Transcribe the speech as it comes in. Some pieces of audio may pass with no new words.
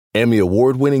Emmy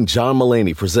award-winning John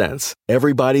Mulaney presents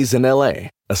Everybody's in L.A.,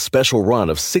 a special run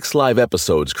of 6 live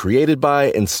episodes created by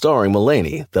and starring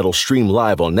Mulaney that'll stream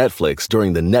live on Netflix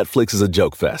during the Netflix is a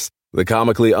Joke Fest. The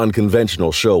comically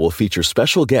unconventional show will feature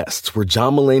special guests where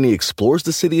John Mulaney explores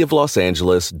the city of Los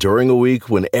Angeles during a week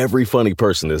when every funny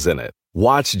person is in it.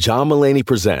 Watch John Mulaney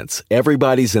Presents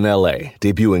Everybody's in L.A.,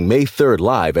 debuting May 3rd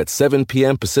live at 7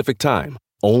 p.m. Pacific Time,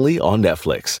 only on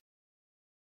Netflix.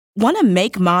 Want to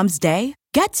make Mom's day?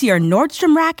 Get to your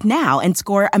Nordstrom Rack now and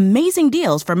score amazing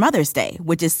deals for Mother's Day,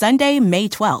 which is Sunday, May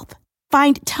 12th.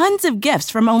 Find tons of gifts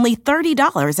from only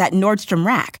 $30 at Nordstrom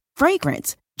Rack.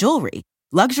 Fragrance, jewelry,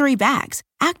 luxury bags,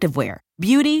 activewear,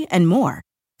 beauty, and more.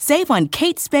 Save on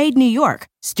Kate Spade New York,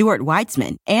 Stuart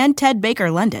Weitzman, and Ted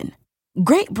Baker London.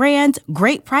 Great brands,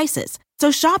 great prices. So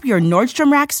shop your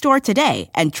Nordstrom Rack store today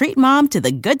and treat Mom to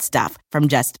the good stuff from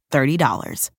just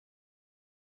 $30.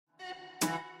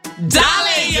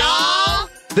 Dale, y'all!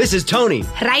 This is Tony,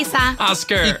 Raisa,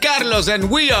 Oscar, y Carlos,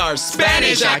 and we are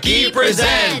Spanish Aquí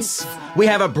Presents. We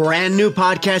have a brand new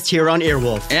podcast here on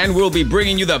Earwolf. And we'll be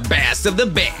bringing you the best of the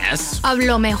best of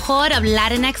lo mejor of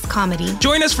Latinx comedy.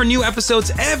 Join us for new episodes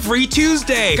every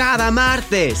Tuesday. Cada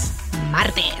martes.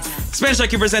 Spanish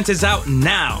Aquí Presents is out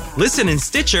now. Listen in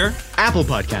Stitcher, Apple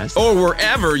Podcasts, or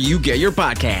wherever you get your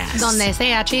podcasts. Donde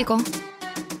sea, chico.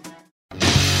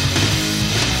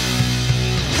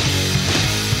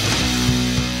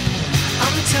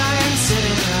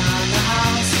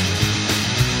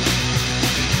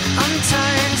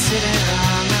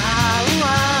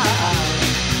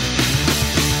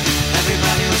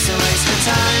 Everybody wants to waste their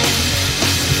time,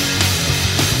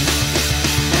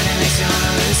 and it makes you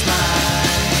wanna lose my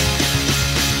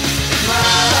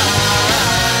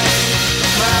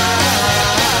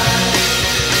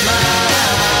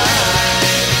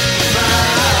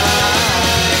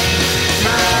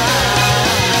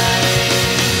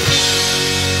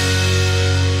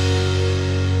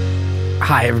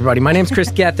Hi, everybody. My name's Chris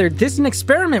Gethard. This is an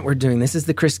experiment we're doing. This is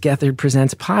the Chris Gethard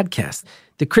Presents podcast.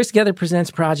 The Chris Gethard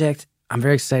Presents project, I'm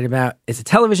very excited about. It's a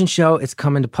television show. It's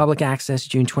coming to public access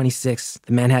June 26th,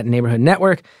 the Manhattan Neighborhood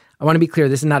Network. I want to be clear,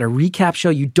 this is not a recap show.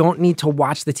 You don't need to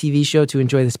watch the TV show to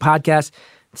enjoy this podcast.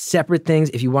 Separate things.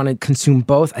 If you want to consume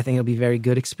both, I think it'll be a very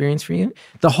good experience for you.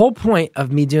 The whole point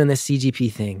of me doing this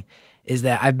CGP thing is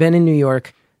that I've been in New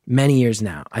York many years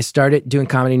now. I started doing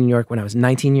comedy in New York when I was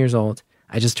 19 years old.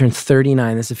 I just turned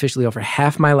 39. This is officially over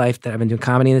half my life that I've been doing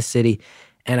comedy in the city.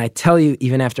 And I tell you,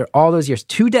 even after all those years,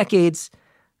 2 decades,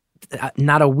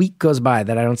 not a week goes by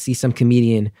that I don't see some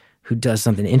comedian who does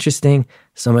something interesting,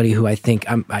 somebody who I think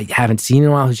I haven't seen in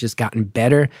a while, who's just gotten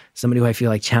better, somebody who I feel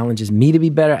like challenges me to be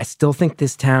better. I still think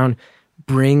this town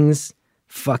brings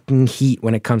fucking heat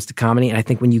when it comes to comedy. And I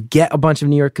think when you get a bunch of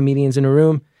New York comedians in a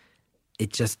room,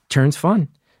 it just turns fun.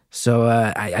 So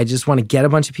I just want to get a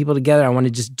bunch of people together. I want to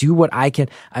just do what I can.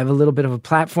 I have a little bit of a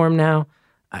platform now.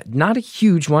 Not a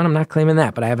huge one. I'm not claiming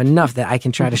that. But I have enough that I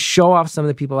can try to show off some of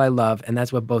the people I love. And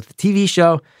that's what both the TV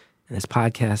show and this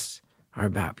podcast are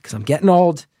about. Because I'm getting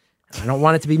old. And I don't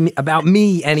want it to be about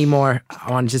me anymore.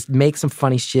 I want to just make some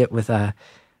funny shit with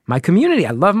my community.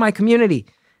 I love my community.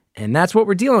 And that's what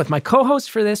we're dealing with. My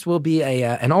co-host for this will be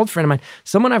an old friend of mine.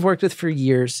 Someone I've worked with for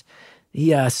years.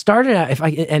 He started out,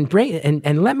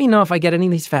 and let me know if I get any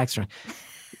of these facts wrong.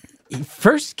 He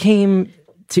first came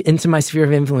into my sphere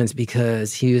of influence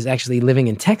because he was actually living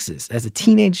in Texas as a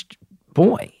teenage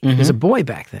boy. Mm-hmm. He was a boy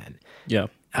back then. Yeah.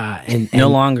 And no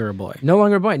longer a boy. No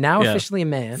longer a boy. Now officially a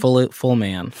man. Full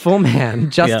man. Full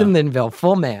man. Justin Linville,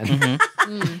 full man.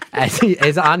 Mm-hmm. As he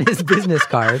is on his business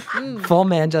card. Full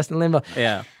man, Justin Linville.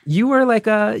 Yeah. You were like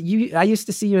I used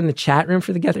to see you in the chat room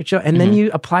for the Gethard Show, and then you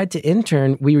applied to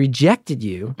intern. We rejected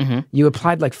you. Mm-hmm. You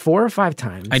applied like 4 or 5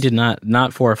 times. I did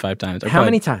not 4 or 5 times. How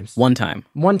many times? 1 time.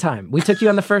 1 time. We took you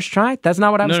on the first try? That's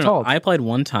not what I was told. I applied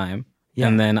 1 time,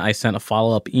 and then I sent a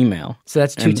follow-up email. So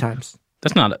that's 2 times.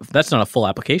 That's not a full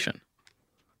application.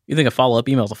 You think a follow-up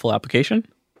email is a full application?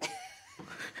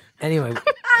 Anyway,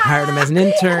 hired him as an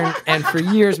intern, and for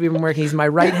years we've been working. He's my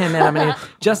right-hand man.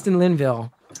 Justin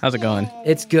Linville. How's it going?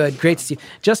 It's good. Great to see you.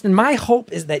 Justin, my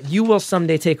hope is that you will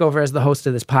someday take over as the host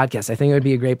of this podcast. I think it would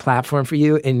be a great platform for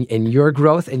you in your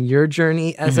growth and your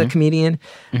journey as a comedian.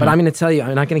 But I'm going to tell you,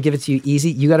 I'm not going to give it to you easy.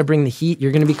 You got to bring the heat.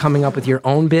 You're going to be coming up with your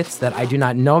own bits that I do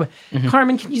not know.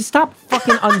 Carmen, can you stop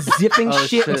fucking unzipping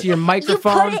shit into your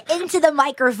microphone? You put it into the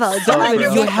microphone.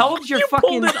 You held your fucking...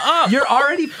 pulled it up. You're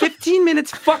already 15 minutes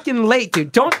fucking late,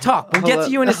 dude. Don't talk. We'll get to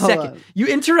you in a second. You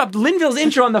interrupt Linville's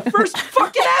intro on the first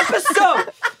fucking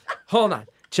episode. Hold on.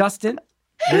 Justin,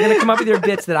 you're going to come up with your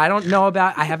bits that I don't know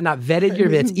about. I have not vetted your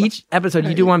bits. Each episode,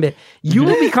 you do 1 bit. You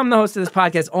will become the host of this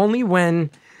podcast only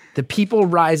when The people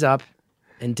rise up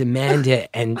and demand it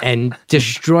and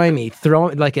destroy me, throw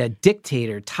like a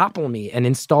dictator, topple me, and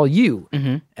install you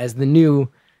as the new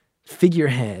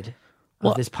figurehead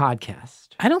of this podcast.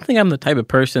 I don't think I'm the type of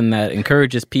person that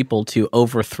encourages people to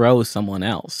overthrow someone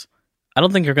else. I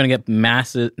don't think you're going to get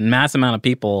mass amount of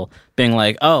people being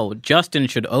like, "Oh, Justin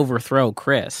should overthrow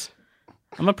Chris."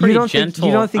 I'm a pretty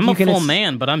gentle. I'm a full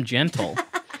man, but I'm gentle.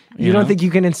 You don't think you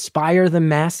can inspire the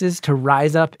masses to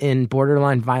rise up in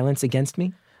borderline violence against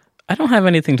me? I don't have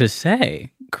anything to say,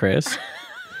 Chris.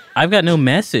 I've got no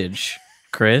message,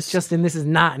 Chris. Justin, this is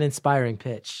not an inspiring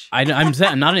pitch. I'm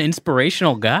not an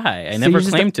inspirational guy. I never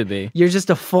claimed to be. You're just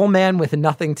a full man with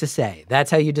nothing to say.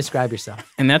 That's how you describe yourself.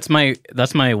 And that's my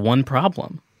one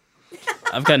problem.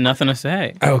 I've got nothing to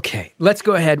say. Okay, let's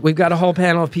go ahead. We've got a whole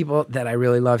panel of people that I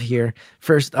really love here.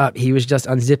 First up, he was just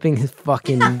unzipping his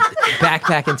fucking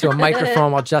backpack into a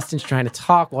microphone while Justin's trying to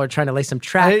talk, while we're trying to lay some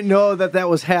track. I didn't know that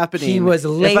was happening. He was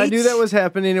late. If I knew that was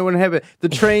happening, it wouldn't happen. The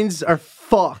trains are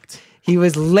fucked. He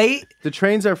was late. The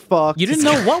trains are fucked. You didn't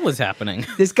know what was happening.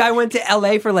 This guy went to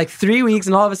LA for like 3 weeks,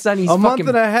 and all of a sudden he's a month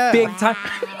and a half. Big time.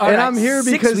 And I'm here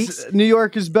because New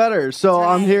York is better, so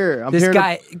I'm here. This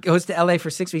guy goes to LA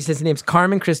for 6 weeks. His name's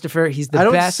Carmen Christopher. He's the best.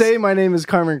 I don't say my name is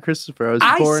Carmen Christopher.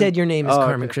 I said your name is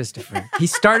Carmen Christopher. He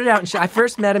started out I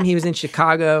first met him. He was in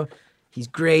Chicago. He's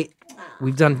great.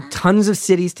 We've done tons of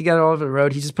cities together all over the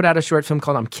road. He just put out a short film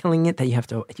called "I'm Killing It" that you have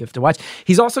to watch.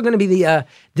 He's also going to be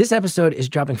this episode is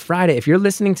dropping Friday. If you're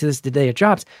listening to this the day it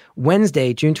drops,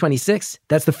 Wednesday, June 26th,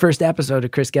 that's the first episode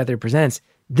of Chris Gethard Presents.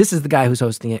 This is the guy who's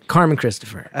hosting it, Carmen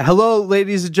Christopher. Hello,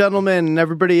 ladies and gentlemen, and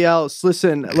everybody else.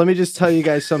 Listen, let me just tell you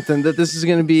guys something, that this is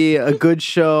going to be a good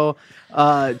show.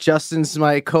 Justin's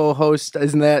my co-host,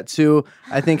 isn't that too?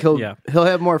 I think he'll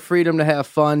have more freedom to have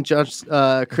fun. Chris kind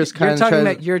of You're talking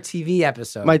about your TV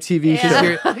episode. My TV show.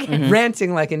 You're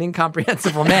ranting like an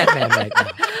incomprehensible madman right now.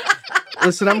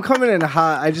 Listen, I'm coming in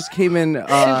hot. I just came in. Super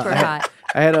hot.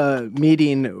 I had a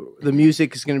meeting. The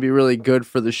music is going to be really good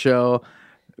for the show.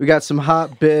 We got some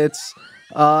hot bits.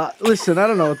 Listen, I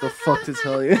don't know what the fuck to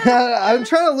tell you. I'm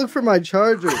trying to look for my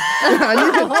charger.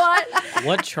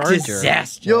 What charger?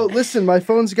 Disaster. Yo, listen, my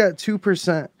phone's got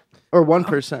 2% or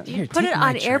 1%. Here, Put it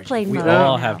on airplane We mode.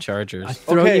 all have chargers.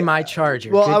 Throw Okay. you my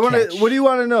charger. Well, Good I want catch. to. What do you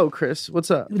want to know, Chris?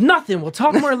 What's up? Nothing. We'll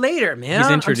talk more later, man. He's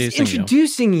I'm introducing just you.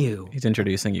 introducing you. He's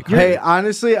introducing you. Hey,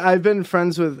 honestly, I've been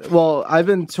friends with. Well, I've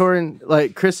been touring.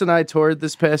 Like Chris and I toured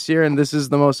this past year, and this is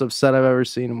the most upset I've ever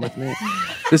seen him with me.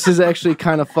 This is actually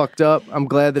kind of fucked up. I'm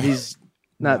glad that he's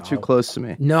not too close to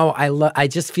me. No, I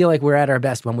just feel like we're at our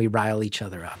best when we rile each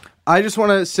other up. I just want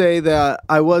to say that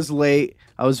I was late.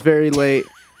 I was very late.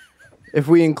 If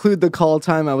we include the call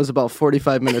time, I was about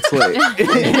 45 minutes late.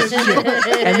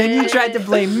 And then you tried to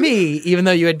blame me, even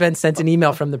though you had been sent an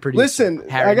email from the producer. Listen,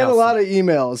 Harry I got Nelson. a lot of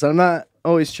emails. I'm not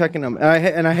always checking them.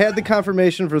 And I had the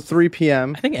confirmation for 3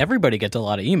 p.m. I think everybody gets a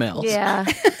lot of emails. Yeah.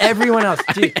 Everyone else,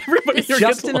 dude. Everybody here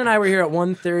gets Justin and I were here at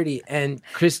 1:30, and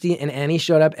Christy and Annie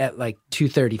showed up at like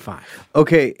 2:35.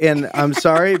 Okay, and I'm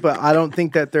sorry, but I don't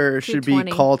think that there should be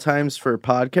 2:20. call times for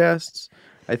podcasts.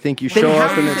 I think you Then show how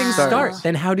up do and it things starts. start?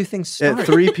 Then how do things start? At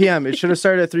 3 p.m. It should have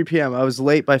started at 3 p.m. I was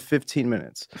late by 15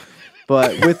 minutes.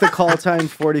 But with the call time,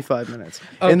 45 minutes.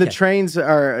 And the Okay. trains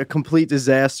are a complete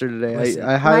disaster today. Listen,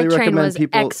 I highly My train recommend was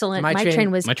people. excellent. My My train-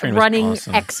 train was my train was running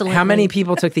awesome. excellent. How many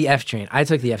people took the F train? I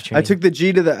took the F train. I took the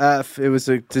G to the F. It was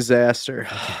a disaster.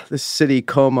 This city,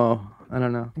 Como. I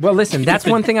don't know. Well, listen, that's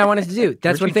one thing I wanted to do.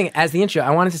 That's one thing, as the intro,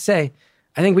 I wanted to say,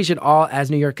 I think we should all,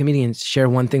 as New York comedians, share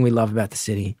one thing we love about the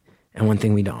city and one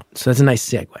thing we don't. So that's a nice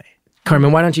segue.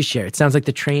 Carmen, why don't you share? It sounds like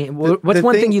the train. What's the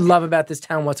one thing thing- you love about this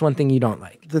town? What's one thing you don't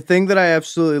like? The thing that I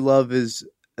absolutely love is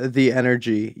the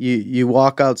energy. You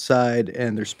walk outside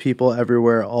and there's people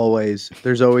everywhere always.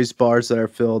 There's always bars that are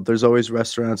filled. There's always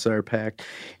restaurants that are packed.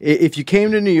 If you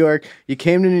came to New York, you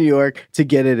came to New York to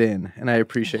get it in, and I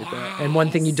appreciate that. And one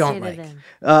thing you don't like.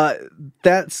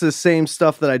 That's the same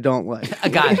stuff that I don't like. I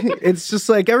got it. It's just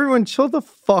like, everyone chill the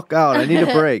fuck out. I need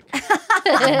a break.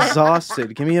 I'm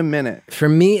exhausted. Give me a minute. For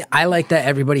me, I like that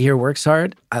everybody here works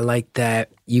hard. I like that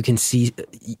you can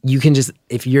just,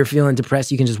 if you're feeling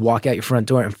depressed, you can just walk out your front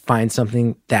door and find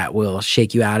something that will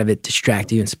shake you out of it,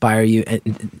 distract you, inspire you.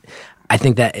 And I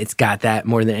think that it's got that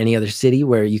more than any other city,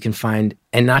 where you can find,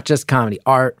 and not just comedy,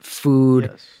 art,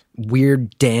 food,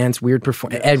 weird dance, weird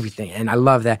performance, everything. And I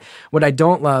love that. What I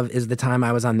don't love is the time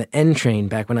I was on the N train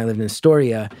back when I lived in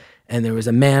Astoria, and there was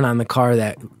a man on the car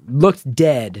that looked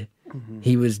dead,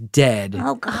 He was dead.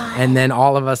 Oh, God. And then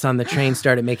all of us on the train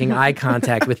started making eye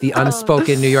contact with the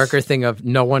unspoken New Yorker thing of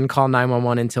no one call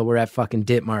 911 until we're at fucking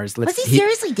Ditmars. Was he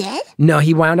seriously dead? No,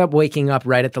 he wound up waking up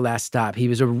right at the last stop. He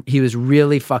was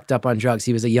really fucked up on drugs.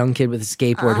 He was a young kid with a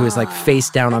skateboard who was like face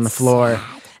down on the floor.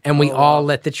 Sad. And we all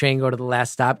let the train go to the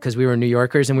last stop because we were New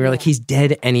Yorkers and we were like, he's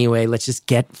dead anyway. Let's just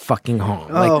get fucking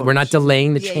home. Like, we're not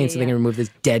delaying the train so they can remove this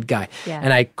dead guy. Yeah.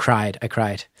 And I cried.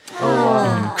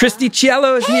 Christy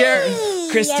Cielo is here.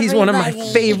 Christy's one of my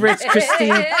favorites.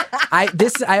 Christy,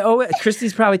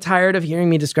 Christy's probably tired of hearing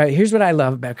me describe it. Here's what I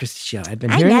love about Christy Cielo. I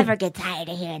never get tired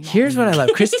of hearing that. Here's what I love.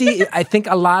 Christy, I think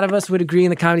a lot of us would agree in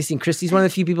the comedy scene. Christy's one of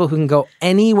the few people who can go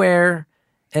anywhere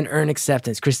and earn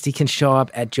acceptance. Christy can show up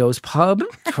at Joe's Pub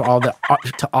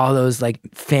to all those like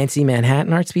fancy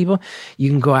Manhattan arts people. You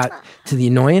can go out to the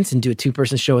Annoyance and do a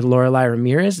 2-person show with Lorelai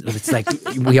Ramirez. It's like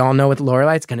we all know with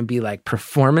Lorelai, it's going to be like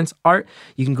performance art.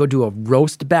 You can go do a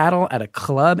roast battle at a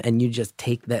club, and you just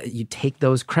take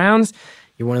those crowns.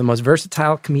 You're one of the most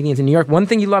versatile comedians in New York. One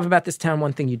thing you love about this town,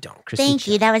 one thing you don't. Christy Thank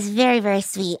you. That was very, very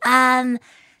sweet.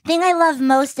 Thing I love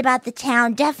most about the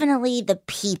town, definitely the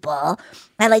people.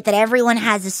 I like that everyone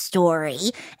has a story.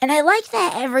 And I like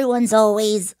that everyone's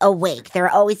always awake. There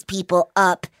are always people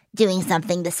up doing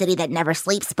something, the city that never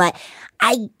sleeps. But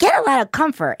I get a lot of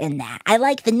comfort in that. I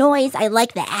like the noise. I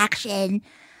like the action.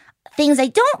 Things I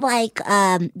don't like,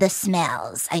 the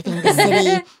smells. I think the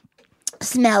city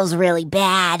smells really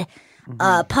bad.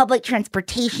 Public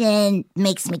transportation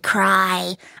makes me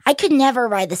cry. I could never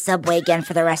ride the subway again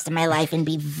for the rest of my life and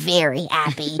be very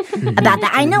happy about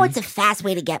that. I know it's a fast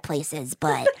way to get places,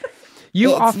 but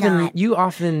you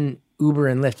often Uber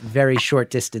and Lyft very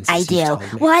short distances. I do.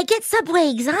 Well, I get subway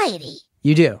anxiety.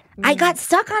 You do? I got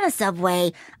stuck on a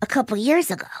subway a couple years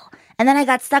ago. And then I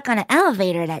got stuck on an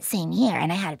elevator that same year,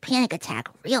 and I had a panic attack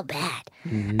real bad.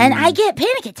 And I get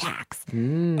panic attacks.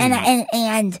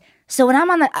 And so when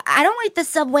I'm I don't like the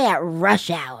subway at rush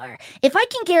hour. If I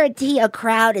can guarantee a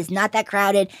crowd is not that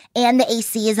crowded and the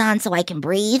AC is on so I can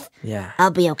breathe,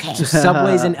 I'll be okay. So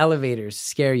subways and elevators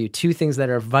scare you. Two things that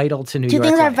are vital to New York life. Two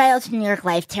things that are vital to New York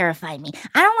life terrify me.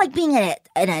 I don't like being in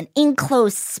an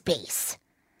enclosed space.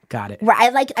 Got it. Where I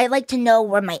like to know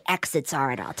where my exits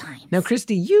are at all times. Now,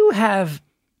 Christy, you have,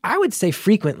 I would say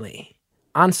frequently,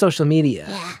 on social media,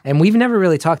 and we've never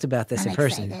really talked about this in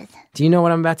person. Excited. Do you know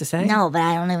what I'm about to say? No, but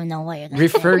I don't even know what you're going to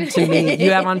say. Referred to me,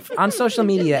 you have on social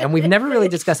media, and we've never really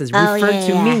discussed this, referred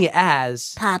to me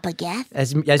as... Papa Geth?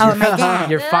 As my dad.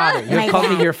 Your father. You've called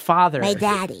me your father. My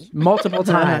daddy. Multiple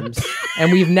times,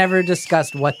 and we've never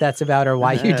discussed what that's about or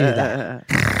why you do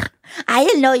that. I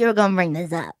didn't know you were going to bring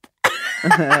this up.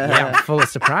 Yeah, I'm full of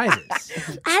surprises.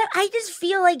 I just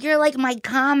feel like you're like my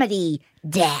comedy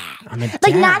dad. I'm a dad.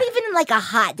 Like not even in like a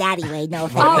hot daddy way, no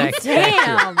offense.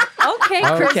 Damn. Okay,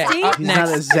 Christy. Up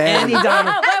next, Annie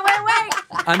Donald. Wait.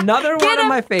 Another one of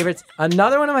my favorites.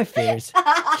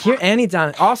 Here, Annie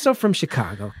Donald, also from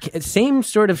Chicago. Same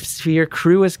sort of sphere,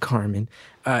 crew as Carmen.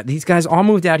 These guys all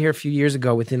moved out here a few years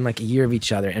ago within like a year of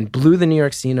each other and blew the New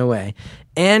York scene away.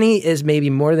 Annie is maybe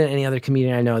more than any other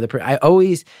comedian I know. I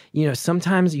always,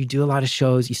 sometimes you do a lot of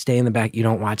shows, you stay in the back, you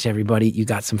don't watch everybody, you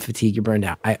got some fatigue, you're burned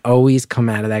out. I always come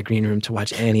out of that green room to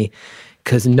watch Annie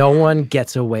because no one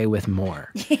gets away with more.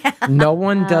 Yeah. No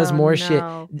one does more shit.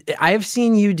 I have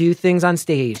seen you do things on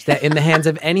stage that in the hands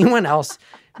of anyone else,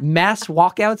 mass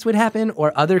walkouts would happen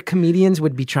or other comedians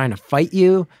would be trying to fight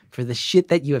you for the shit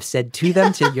that you have said to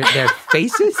them to their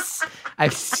faces.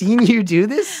 I've seen you do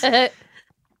this.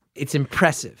 It's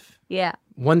impressive. Yeah.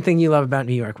 One thing you love about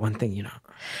New York, one thing you don't.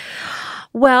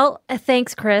 Well,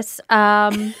 thanks, Chris.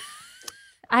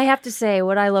 I have to say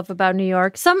what I love about New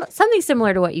York, something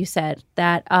similar to what you said,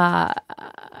 that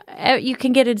you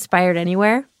can get inspired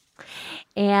anywhere.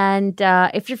 And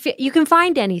if you can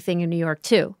find anything in New York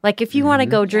too. Like if you want to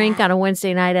go drink on a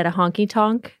Wednesday night at a honky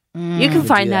tonk, you can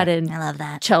find that in I love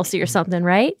that. Chelsea or something,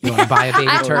 right? You want to buy a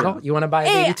baby turtle? You want to buy a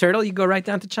baby turtle? You go right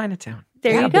down to Chinatown.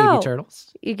 There you go. Baby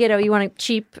turtles. You want a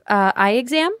cheap eye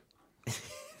exam?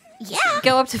 Yeah.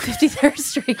 Go up to 53rd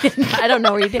Street. I don't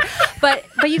know where you do. But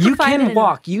you can find it.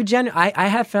 Walk. I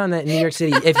have found that in New York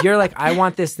City, if you're like, I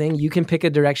want this thing, you can pick a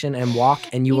direction and walk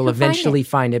and you will eventually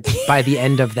find it by the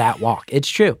end of that walk. It's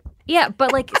true. Yeah,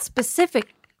 but like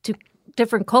specific to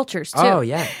different cultures too. Oh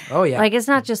yeah. Like it's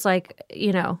not just like,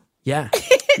 Yeah.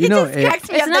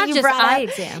 It's not just eye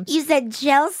exams. You said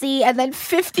Chelsea and then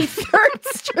 53rd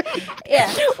Street.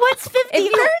 Yeah. What's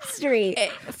 53rd Street?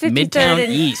 53rd Midtown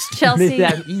and East. Chelsea.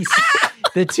 Midtown East.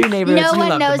 The two neighborhoods No you one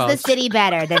love knows the the most. city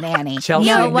better than Annie. Chelsea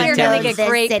No and one You're Midtown. going to knows get this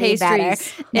great city better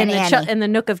pastries than Annie. in the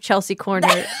nook of Chelsea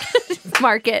Corner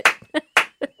Market.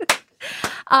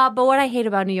 But what I hate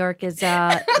about New York is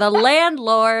the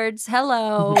landlords.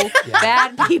 Hello,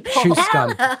 bad people. True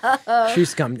scum. True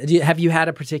scum. Have you had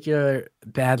a particular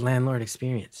bad landlord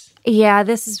experience? Yeah,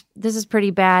 this is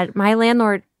pretty bad. My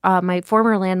landlord, my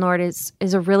former landlord, is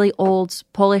a really old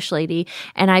Polish lady,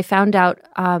 and I found out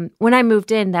when I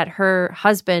moved in that her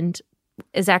husband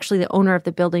is actually the owner of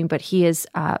the building, but he is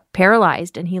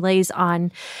paralyzed, and he lays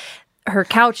on her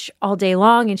couch all day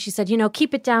long. And she said,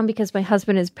 keep it down because my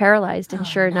husband is paralyzed. And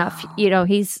sure enough,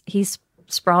 he's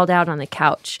sprawled out on the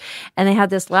couch. And they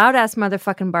had this loud ass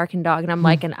motherfucking barking dog. And I'm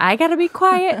like, and I gotta be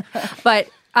quiet. But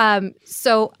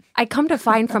so I come to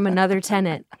find from another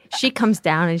tenant. She comes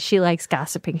down and she likes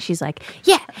gossiping. She's like,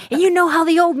 yeah, and you know how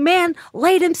the old man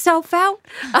laid himself out?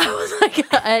 I was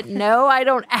like, no, I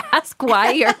don't ask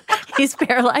why he's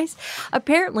paralyzed.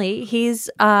 Apparently, he's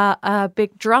a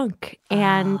big drunk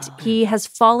and he has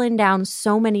fallen down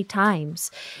so many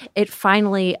times. It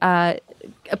finally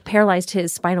paralyzed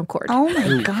his spinal cord. Oh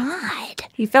my God.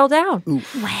 He fell down.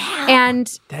 Wow. And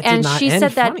That did not she end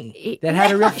said funny. That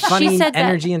had a real funny said that-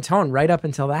 energy and tone right up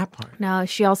until that part. No,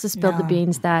 she also spilled the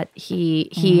beans that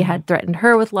he had threatened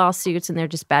her with lawsuits and they're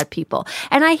just bad people.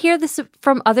 And I hear this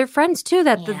from other friends too,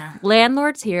 that the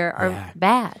landlords here are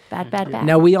bad.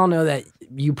 Now, we all know that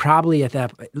you probably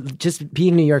just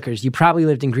being New Yorkers, you probably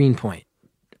lived in Greenpoint.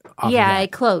 Yeah, I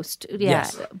closed. Yeah,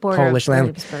 Yes. border Polish of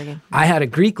landlord. Williamsburg. I had a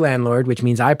Greek landlord, which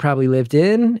means I probably lived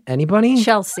in anybody?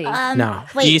 Chelsea. No.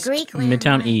 Wait, East, Greek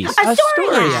Midtown East.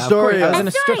 Astoria. Of course. I was in Astoria.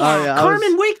 Astoria. Oh, yeah, I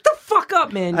Carmen, wake the fuck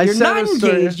up, man. I You're said not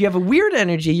Astoria. engaged. You have a weird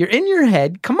energy. You're in your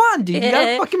head. Come on, dude. You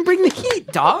gotta fucking bring the heat,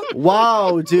 dog.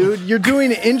 Wow, dude, you're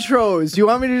doing intros. You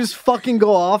want me to just fucking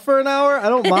go off for an hour? I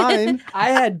don't mind. I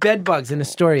had bed bugs in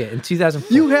Astoria in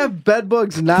 2004. You have bed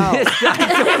bugs now.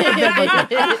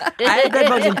 I had bed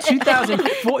bugs in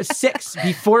 2006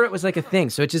 before it was like a thing.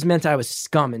 So it just meant I was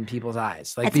scum in people's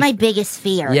eyes. Like That's my biggest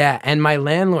fear. Yeah, and my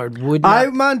landlord would not.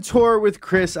 I'm on tour with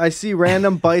Chris. I see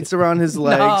random bites around his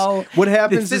legs. No, What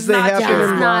happens this is is they not happen true. in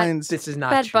It's not- lines. This is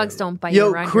not Bed true. bugs don't bite Yo,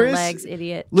 you around Chris, your legs,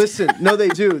 idiot. Listen, no, they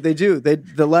do. They do.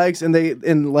 The legs and they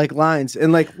in like lines.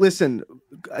 And like, listen,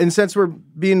 and since we're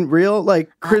being real, like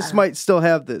Chris might still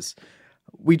have this.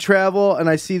 We travel and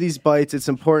I see these bites. It's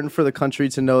important for the country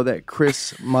to know that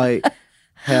Chris might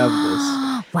have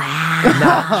this. Wow.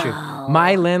 Not true.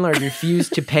 My landlord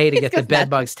refused to pay to get the bed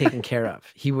bugs taken care of.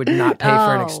 He would not pay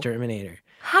for an Oh. exterminator.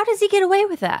 How does he get away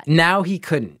with that? Now he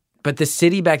couldn't. But the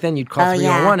city back then, you'd call Oh,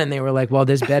 311 yeah. and they were like, well,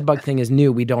 this bed bug thing is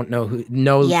new. We don't know who.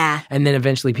 No. Yeah. And then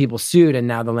eventually people sued and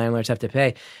now the landlords have to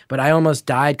pay. But I almost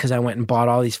died because I went and bought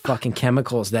all these fucking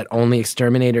chemicals that only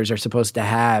exterminators are supposed to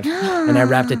have. And I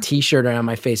wrapped a t-shirt around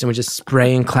my face and was just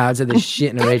spraying clouds of this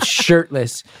shit in a rage,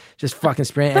 shirtless, just fucking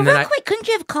spraying. But And then real quick, couldn't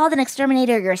you have called an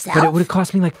exterminator yourself? But it would have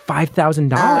cost me like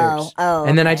 $5,000. Oh,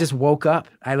 and then I okay. just woke up.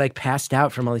 I like passed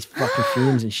out from all these fucking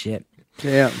fumes and shit.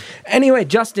 Damn. Anyway,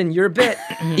 Justin, your bit.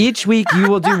 Each week you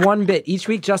will do one bit. Each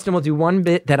week Justin will do one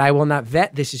bit that I will not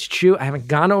vet. This is true. I haven't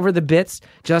gone over the bits.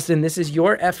 Justin, this is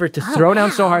your effort to throw down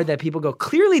so hard that people go,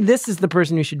 clearly this is the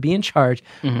person who should be in charge.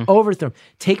 Overthrow.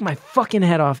 Take my fucking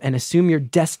head off and assume your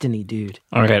destiny, dude.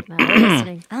 Okay. I'm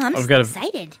listening. Oh, I'm I've got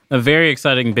excited. a very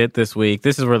exciting bit this week.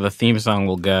 This is where the theme song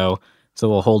will go. So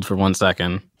we'll hold for 1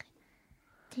 second.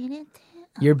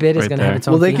 Your bit is Right going to have there. its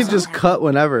own Well, they theme can song. just cut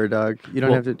whenever, dog. You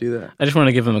don't Well- have to do that. I just want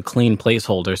to give them a clean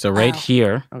placeholder. So right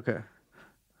here, Okay.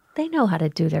 They know how to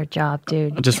do their job,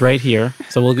 dude. just right here.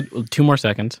 So we'll 2 more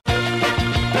seconds.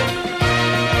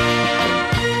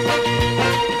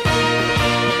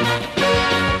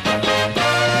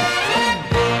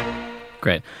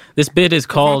 Great. This bit is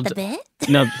called. The bit?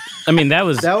 No, I mean that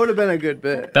was That would have been a good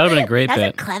bit. that would have been a great That's a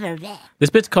bit. clever bit. This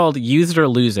bit's called Use It or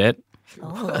Lose It.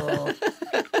 Oh,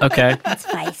 Okay. that's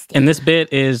feisty. And this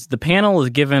bit is the panel is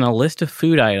given a list of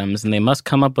food items and they must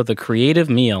come up with a creative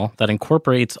meal that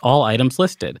incorporates all items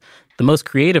listed. The most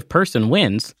creative person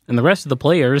wins, and the rest of the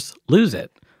players lose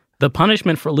it. The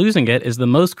punishment for losing it is the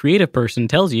most creative person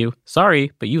tells you,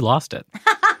 sorry, but you lost it.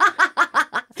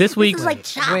 This week, This is like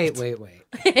Chopped.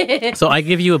 Wait. so I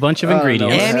give you a bunch of Oh, no.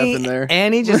 ingredients. What happened there?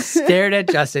 Annie just stared at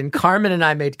Justin. Carmen and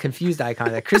I made confused eye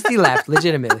contact. Christy laughed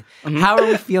legitimately. How are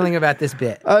we feeling about this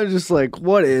bit? I was just like,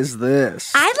 what is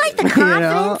this? I like the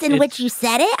confidence in which you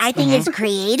said it. I think it's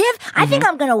creative. I think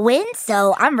I'm going to win,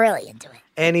 so I'm really into it.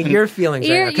 Annie, your feelings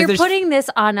right now. 'cause You're there's- putting this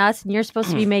on us, and you're supposed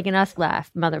to be making us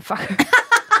laugh, motherfucker.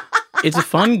 It's a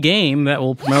fun game that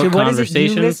will promote So what is it?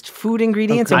 conversation. You list food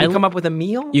ingredients and Okay. you come up with a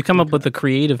meal? You come up with a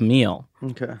creative meal.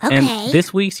 Okay. And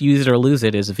this week's Use It or Lose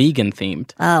It is vegan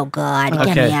themed. Oh, God.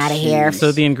 Get me out of here.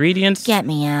 So the ingredients: Get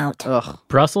me out.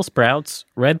 Brussels sprouts,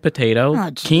 red potato, Oh,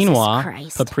 Jesus quinoa,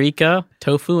 Christ. paprika,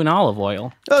 tofu, and olive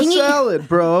oil. A salad,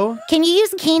 bro. Can you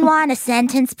use quinoa in a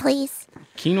sentence, please?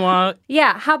 Quinoa.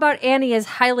 Yeah, how about Annie is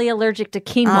highly allergic to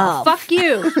quinoa? Oh. Fuck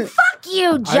you. Fuck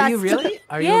you, Justin. Are you really?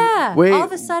 Are yeah, Wait. all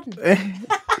of a sudden.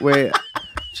 Wait,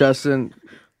 Justin,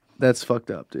 that's fucked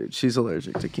up, dude. She's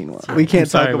allergic to quinoa. We can't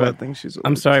talk about things she's allergic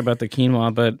I'm sorry about the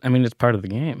quinoa, but I mean, it's part of the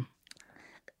game.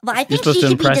 Well, I You're think supposed she to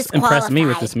should be impress disqualified. me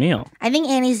with this meal. I think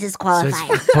Annie's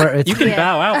disqualified. You can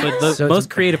bow out, but the So it's- most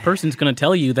creative person's going to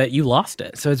tell you that you lost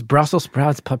it. So it's Brussels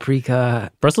sprouts,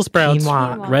 paprika, Brussels sprouts,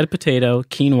 quinoa. red potato,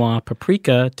 quinoa,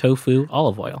 paprika, tofu,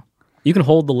 olive oil. You can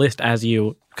hold the list as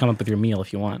you come up with your meal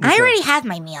if you want. I already have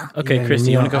my meal. Okay, Yeah, Chris,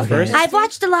 you want to go okay. first? I've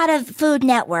watched a lot of Food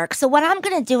Network, so what I'm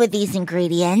going to do with these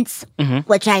ingredients, Mhm.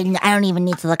 which I don't even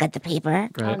need to look at the paper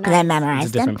Right. because I It's a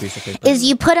memorized them, different piece of paper. is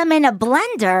you put them in a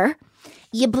blender,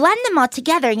 you blend them all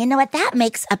together, and you know what? That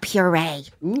makes a puree.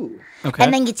 Okay.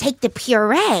 And then you take the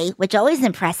puree, which always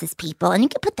impresses people, and you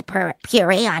can put the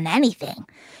puree on anything.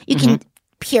 You can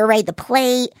puree the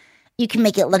plate. You can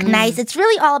make it look nice. It's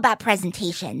really all about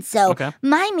presentation. So Okay.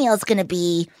 my meal is going to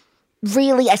be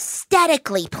really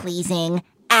aesthetically pleasing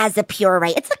as a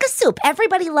puree. It's like a soup.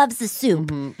 Everybody loves the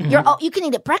soup. You can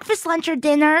eat it breakfast, lunch, or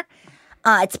dinner.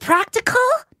 It's practical.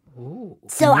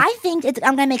 So I think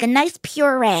I'm going to make a nice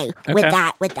puree with Okay.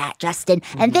 that, Justin.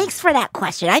 And thanks for that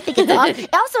question. I think it's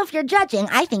also, if you're judging,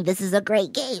 I think this is a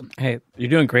great game. Hey, you're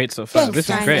doing great so far. Thanks, This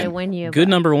is John. great. I win you, Good but-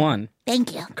 number one.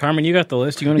 Thank you. Carmen, you got the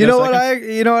list. You want to You go know what?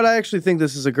 second? I actually think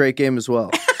this is a great game as well.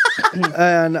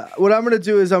 And what I'm going to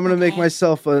do is I'm going to make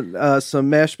myself some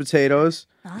mashed potatoes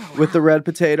with the red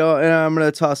potato, and I'm going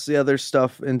to toss the other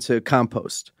stuff into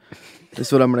compost. That's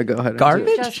what I'm going to go ahead and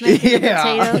Garbage? do. Just making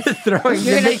Yeah. potatoes.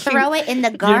 You're going to throw it in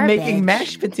the garbage. You're making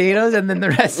mashed potatoes and then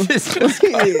the rest is just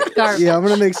Garbage. Yeah, I'm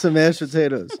going to make some mashed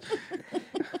potatoes.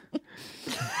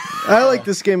 I like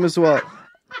this game as well.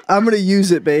 I'm going to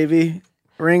use it, baby.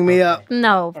 Ring me up.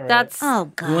 No, that's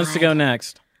Oh, God. Who wants to go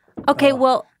next? okay.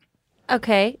 Well,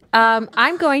 okay.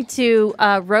 I'm going to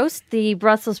roast the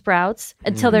Brussels sprouts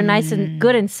until they're nice and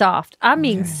good and soft. I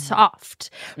mean, soft.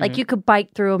 Like you could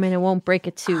bite through them and it won't break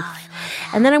a tooth.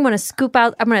 And then I'm going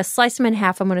to slice them in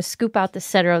half. I'm going to scoop out the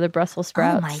center of the Brussels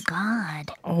sprouts. Oh, my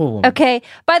God. Oh, Okay.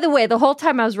 By the way, the whole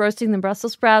time I was roasting the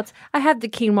Brussels sprouts, I have the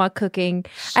quinoa cooking.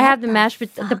 I have the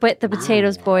the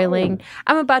potatoes boiling.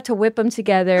 I'm about to whip them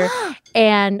together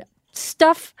and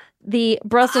stuff the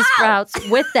Brussels sprouts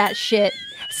with that shit.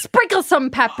 Sprinkle some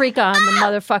paprika on the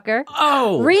motherfucker.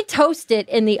 Oh. Retoast it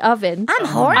in the oven. I'm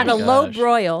horny. On a low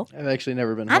broil. I've actually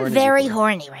never been I'm horny very before.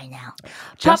 horny right now. Pop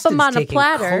them Justin's on a taking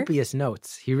platter. copious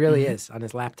notes. He really is on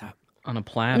his laptop. on a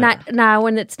platter. Now,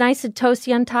 when it's nice and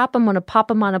toasty on top, I'm going to pop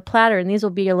them on a platter, and these will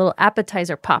be your little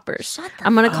appetizer poppers.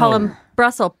 I'm going to call them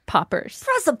Brussels poppers.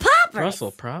 Brussels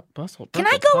poppers. Brussels. Can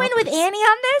I go in with Annie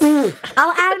on this?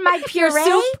 I'll add my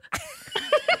puree.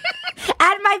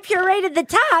 Add my puree to the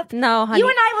top. No, honey. You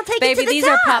and I will take Baby, it to the these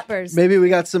top. are poppers. Maybe we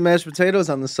got some mashed potatoes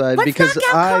on the side Let's because knock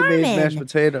out I Carmen. made mashed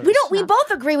potatoes. We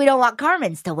both agree we don't want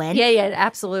Carmen's to win. Yeah,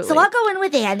 absolutely. So I'll go in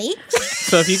with Annie.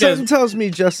 So if you Something guys, tells me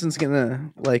Justin's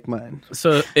gonna like mine.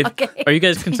 are you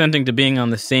guys consenting to being on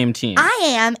the same team? I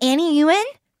am. Annie, you in?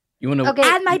 You want to? Okay.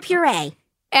 Add my puree.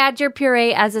 Add your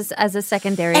puree as a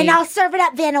secondary. And I'll serve it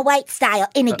up Vanna White style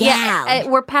in a gown. Yeah,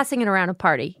 we're passing it around a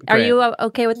party. Are Great. you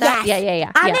okay with that? Yes. Yeah.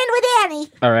 I'm yeah. in with Annie.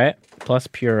 All right. Plus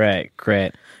puree.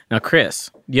 Great. Now, Chris,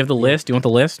 do you have the list? Do you want the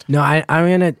list? No, I'm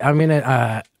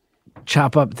gonna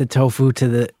chop up the tofu to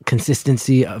the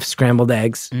consistency of scrambled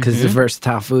eggs because it's a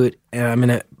versatile food, and I'm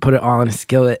gonna put it all in a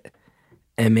skillet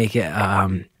and make it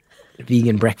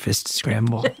vegan breakfast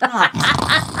scramble.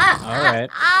 All right.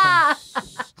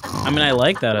 I mean, I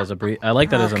like that as a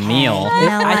as a meal.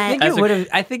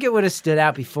 I think it would have stood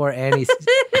out before Annie's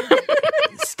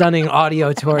stunning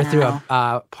audio tour through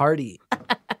a party.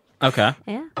 Okay.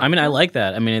 Yeah. I mean, I like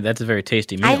that. I mean, that's a very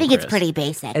tasty meal. I think it's Chris. pretty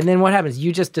basic. And then what happens?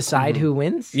 You just decide who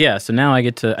wins? Yeah. So now I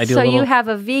get to. I do So a little. you have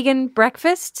a vegan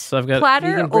breakfast So I've got platter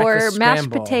vegan or breakfast mashed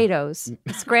scramble. potatoes?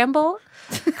 Scramble?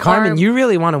 Carmen, Or- you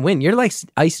really want to win. You're like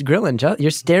ice grilling.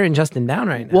 You're staring Justin down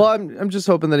right now. Well, I'm just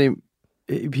hoping that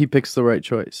he picks the right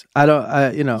choice. You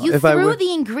if I threw would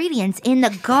the ingredients in the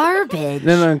garbage.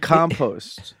 then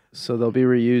compost, so they'll be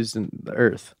reused in the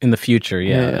earth. in the future,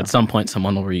 yeah. Yeah. At some point,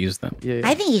 someone will reuse them. Yeah.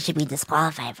 I think you should be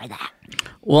disqualified for that.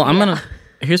 Well, I'm gonna.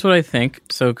 Here's what I think.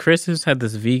 So Chris has had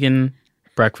this vegan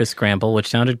breakfast scramble, which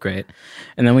sounded great.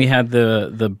 And then we had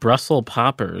the Brussels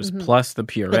poppers plus the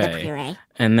puree. With the puree.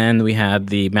 And then we had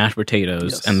the mashed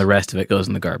potatoes, and the rest of it goes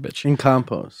in the garbage. In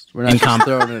compost. We're not just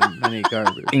throwing it in any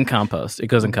garbage. In compost. It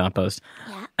goes in compost.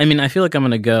 Yeah. I mean, I feel like I'm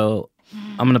going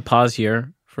to pause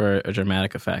here for a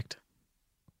dramatic effect.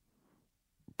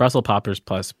 Brussels poppers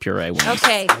plus puree wins.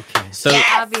 Okay. So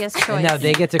obvious choice. Now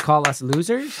they get to call us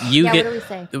losers? What do we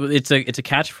say? It's a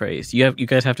catchphrase. You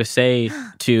guys have to say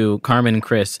to Carmen and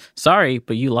Chris, sorry,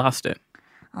 but you lost it.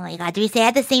 Oh my God. Do we say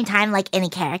at the same time like any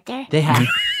character? They have.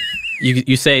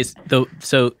 You say,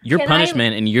 so your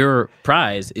punishment and your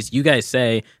prize is you guys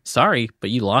say, sorry,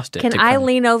 but you lost it. Can I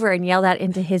lean over and yell that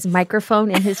into his microphone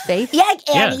in his face? Yeah,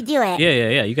 Annie, do it.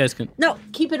 Yeah. You guys can. No,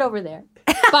 keep it over there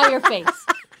by your face.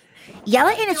 Yell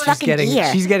it in his fucking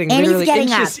ear. She's getting Annie's literally getting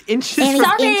inches.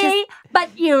 Sorry,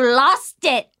 but you lost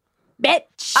it,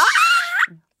 bitch.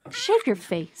 Shave your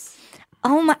face.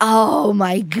 Oh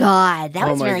my God. That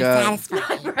was my really God.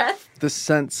 satisfying. The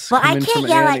sense. Well, I coming can't from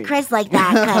yell Annie. at Chris like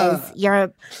that because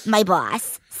you're my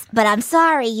boss. But I'm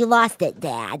sorry you lost it,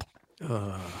 Dad.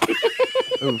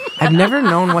 I've never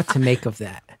known what to make of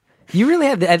that. You really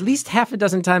have at least half a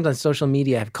dozen times on social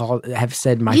media have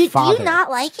said my father. Do you not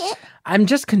like it? I'm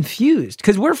just confused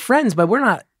because we're friends, but we're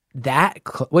not that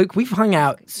close. Like, we've hung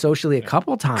out socially a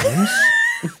couple times.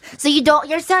 So you don't?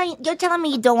 You're telling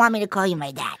me you don't want me to call you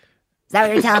my dad? Is that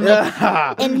what you're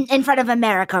telling me in front of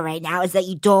America right now? Is that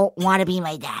you don't want to be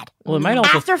my dad? Well, it might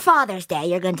also after Father's Day,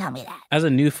 you're going to tell me that. As a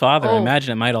new father, I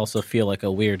imagine it might also feel like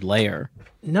a weird layer.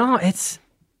 No, it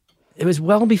was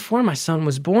well before my son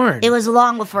was born. It was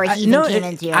long before he even came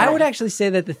into your life. I would actually say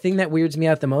that the thing that weirds me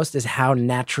out the most is how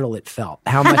natural it felt.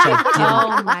 How much I did.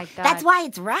 Oh my God. That's why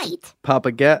it's right.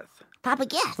 Papa Geth. Papa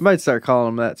Geth. I might start calling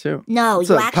him that too. No, What's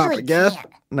you up, actually Papa Geth? can't.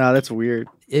 No, that's weird.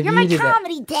 If You're you my did that-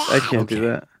 comedy dad. I can't do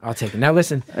that. I'll take it. Now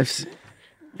listen, I've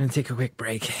I'm going to take a quick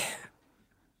break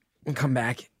and come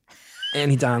back.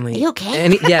 Annie Donnelly. Are you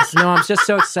okay? Yes, no, I'm just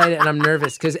so excited and I'm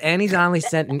nervous because Annie Donnelly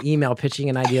sent an email pitching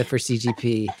an idea for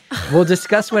CGP. We'll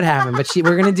discuss what happened, but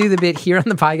we're going to do the bit here on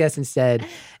the podcast instead.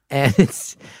 And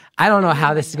I don't know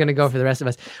how this is going to go for the rest of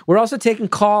us. We're also taking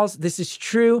calls. This is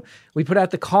true. We put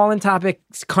out the call-in topic.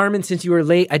 Carmen, since you were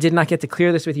late, I did not get to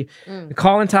clear this with you. The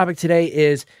call-in topic today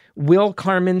is, will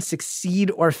Carmen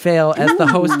succeed or fail as the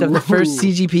host of the first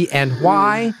CGP and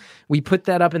why? We put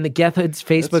that up in the Gethoods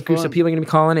Facebook group, so people are going to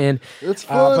be calling in. That's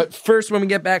fun. But first, when we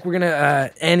get back, we're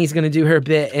gonna Annie's going to do her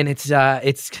bit, and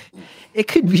it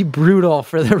could be brutal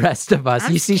for the rest of us.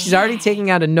 You see, she's already taking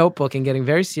out a notebook and getting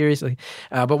very seriously.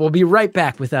 But we'll be right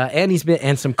back with Annie's bit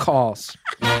and some calls.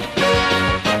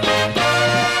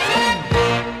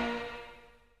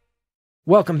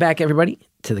 Welcome back, everybody,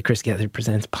 to the Chris Gethard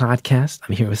Presents podcast.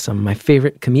 I'm here with some of my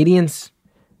favorite comedians: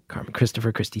 Carmen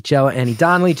Christopher, Christy Cella, Annie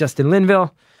Donnelly, Justin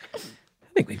Linville.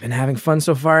 I think we've been having fun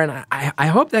so far, and I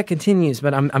hope that continues,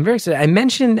 but I'm very excited. I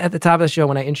mentioned at the top of the show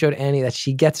when I introed Annie that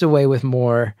she gets away with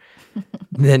more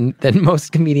than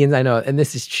most comedians I know, and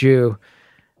this is true.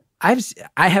 I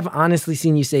have honestly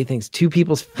seen you say things to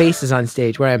people's faces on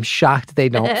stage where I'm shocked they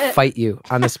don't fight you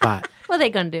on the spot. What are they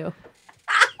going to do?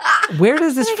 Where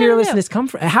does this fearlessness come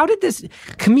from? How did this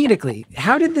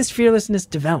fearlessness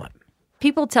develop?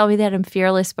 People tell me that I'm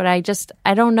fearless, but I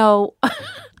don't know.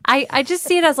 I just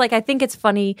see it as like, I think it's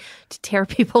funny to tear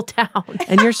people down.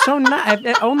 And you're so not.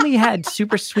 I've only had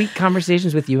super sweet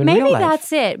conversations with you in real life. Maybe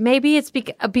that's it. Maybe it's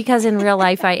because in real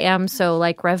life I am so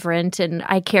like reverent and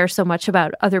I care so much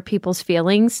about other people's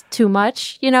feelings too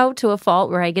much, to a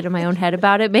fault where I get in my own head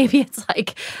about it. Maybe it's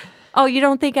like, oh, you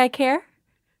don't think I care?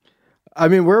 I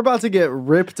mean, we're about to get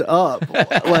ripped up.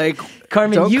 Like,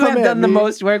 Carmen, you have done the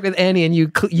most work with Annie, and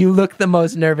you look the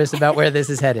most nervous about where this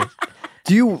is headed.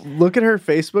 Do you look at her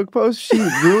Facebook post? She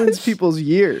ruins people's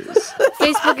years.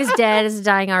 Facebook is dead. It's a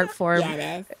dying art form. Yeah,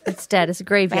 it is. It's dead. It's a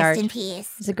graveyard. Rest in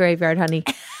peace. It's a graveyard, honey.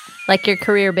 Like your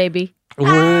career, baby. Ooh,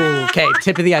 okay,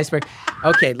 tip of the iceberg.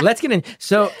 Okay, let's get in.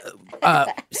 So,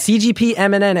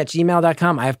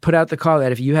 cgpmnn@gmail.com. I have put out the call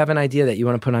that if you have an idea that you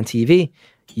want to put on TV,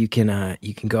 you can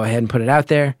go ahead and put it out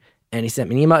there. And he sent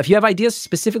me an email. If you have ideas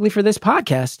specifically for this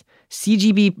podcast,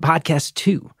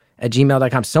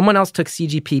 cgbpodcast2@gmail.com. Someone else took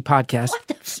CGP podcast.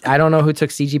 I don't know who took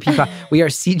CGP. We are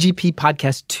CGP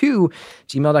podcast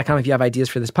 2@gmail.com if you have ideas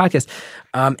for this podcast.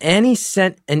 Annie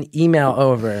sent an email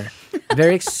over,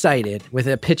 very excited, with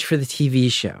a pitch for the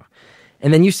TV show.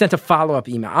 And then you sent a follow-up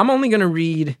email. I'm only going to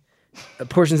read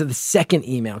portions of the second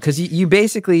email because you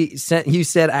basically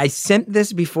said, I sent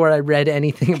this before I read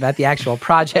anything about the actual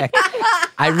project.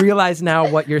 I realize now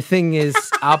what your thing is.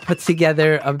 I'll put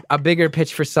together a bigger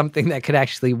pitch for something that could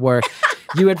actually work.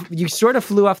 You sort of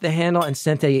flew off the handle and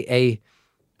sent a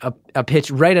a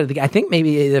pitch right out of the. I think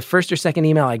maybe the first or second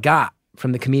email I got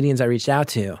from the comedians I reached out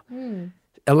to.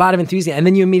 A lot of enthusiasm, and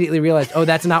then you immediately realized, oh,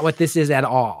 that's not what this is at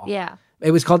all. Yeah.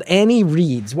 It was called Annie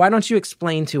Reads. Why don't you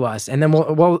explain to us, and then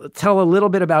we'll tell a little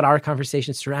bit about our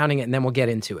conversation surrounding it, and then we'll get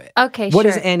into it. Okay, What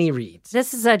sure. is Annie Reads?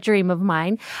 This is a dream of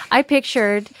mine. I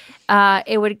pictured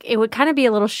it would kind of be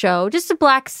a little show, just a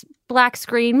black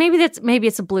screen. Maybe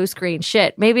it's a blue screen.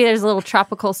 Shit. Maybe there's a little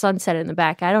tropical sunset in the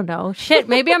back. I don't know. Shit.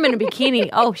 Maybe I'm in a bikini.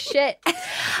 Oh shit.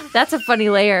 That's a funny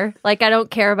layer. Like I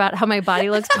don't care about how my body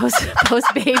looks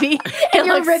post baby. And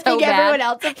you're ripping everyone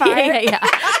else apart.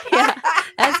 Yeah.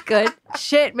 That's good.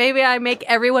 Shit. Maybe I make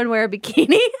everyone wear a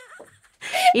bikini.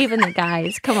 Even the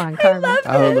guys. Come on, Carmen.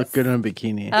 I would look good in a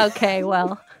bikini. Okay.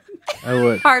 Well. I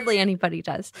would. Hardly anybody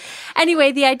does.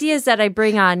 Anyway, the idea is that I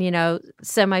bring on,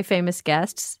 semi-famous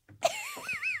guests.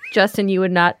 Justin, you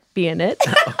would not be in it.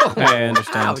 I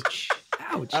understand. Ouch.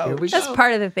 Here we That's go.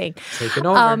 part of the thing. Taking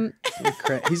over.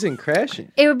 He's in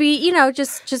Crashing. It would be,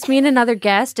 just me and another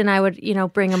guest, and I would,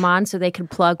 bring them on so they could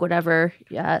plug whatever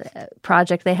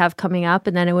project they have coming up,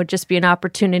 and then it would just be an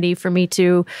opportunity for me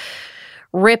to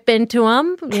rip into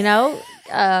them,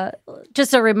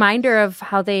 just a reminder of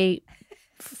how they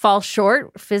fall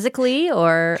short physically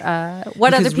or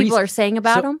what other people are saying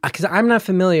about them. Because I'm not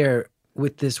familiar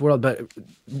with this world, but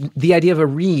the idea of a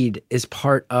read is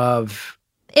part of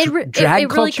drag it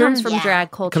culture. really comes from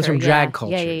drag culture. Comes from drag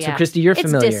culture. Yeah. So, Christy, you're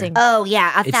familiar. It's dissing. Oh,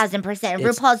 yeah, It's- 1,000%.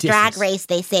 it's RuPaul's Drag distance. Race,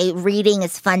 they say reading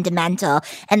is fundamental,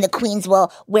 and the queens will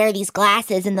wear these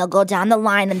glasses, and they'll go down the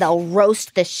line, and they'll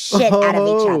roast the shit out of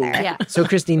each other. Yeah. So,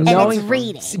 Christy, it's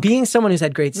reading. being someone who's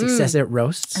had great success at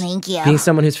roasts, Thank you. being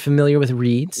someone who's familiar with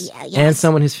reads, Yeah, yes. and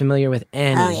someone who's familiar with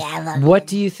Annie, Oh, yeah, I love what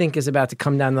do you think is about to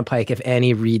come down the pike if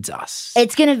Annie reads us?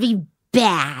 It's going to be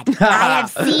bad. I have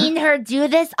seen her do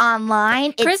this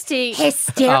online. It's Christy.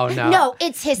 hysterical. Oh, no. No,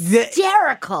 it's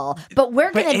hysterical, but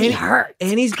we're going to be hurt.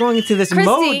 Annie's going into this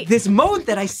Christy- mode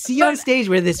that I see on stage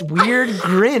where this weird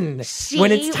grin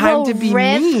when it's time will to be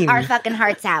rip mean. our fucking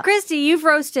hearts out. Christy, you've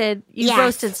roasted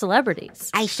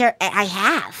celebrities. I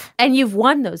have. And you've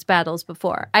won those battles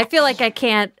before. I feel like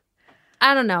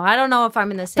I don't know. I don't know if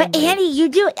I'm in the same But Annie, you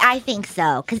do it. I think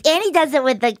so. Because Annie does it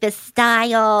with like the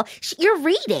style. You're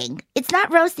reading. It's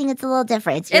not roasting. It's a little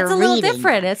different. It's a little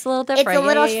different. It's a little different. It's a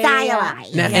little Yeah.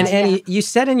 stylized. Now, and Annie, you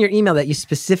said in your email that you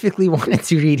specifically wanted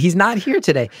to read. He's not here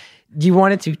today. You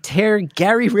wanted to tear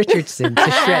Gary Richardson to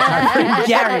shreds. Our friend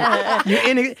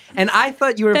Gary. And I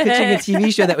thought you were pitching a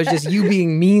TV show that was just you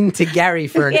being mean to Gary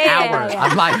for an hour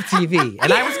on live TV.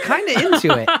 And I was kind of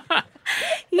into it.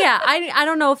 Yeah, I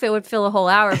don't know if it would fill a whole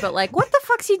hour, but like, what the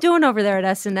fuck's he doing over there at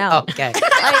SNL? Okay.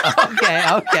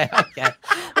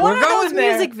 What We're are going those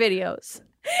there. music videos?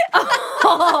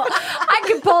 Oh, I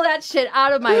can pull that shit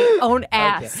out of my own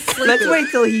ass. Let's wait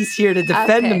till he's here to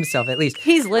defend Okay. himself at least.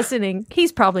 He's listening.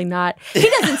 He's probably not. He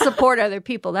doesn't support other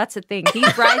people. That's the thing.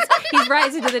 He's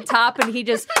rising to the top, and he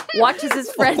just watches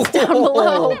his friends down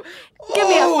below. Give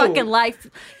me a fucking life.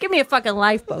 Give me a fucking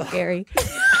lifeboat, Gary.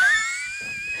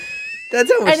 That's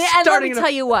how we're And let starting. me tell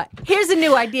you what. Here's a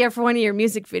new idea for one of your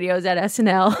music videos at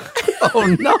SNL.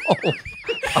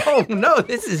 Oh no!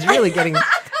 This is really getting.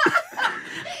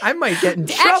 I might get in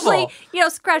trouble. Actually,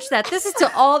 scratch that. This is to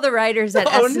all the writers at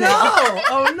SNL.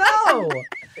 Oh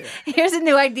no! Here's a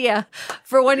new idea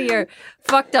for one of your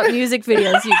fucked up music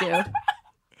videos you do.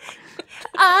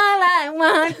 All I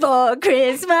want for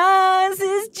Christmas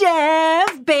is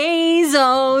Jeff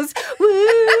Bezos.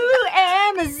 Woo,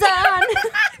 Amazon.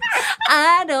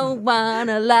 I don't want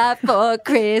a lot for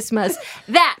Christmas.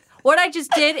 What I just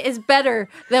did is better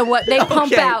than what they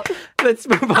pump out Let's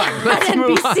move on. at Let's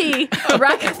move on. NBC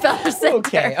Rockefeller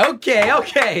Center.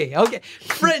 Okay.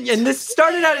 Friend, and this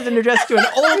started out as an address to an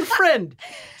old friend,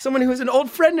 someone who was an old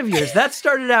friend of yours. That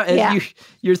started out as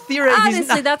you're theorizing.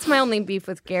 Honestly, that's my only beef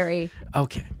with Gary.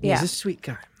 Okay, Yeah. he's a sweet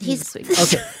guy. He's sweet.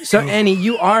 Okay, so Annie,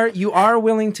 you are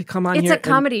willing to come on It's here. a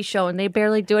comedy show, and they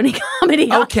barely do any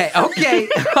comedy. Okay.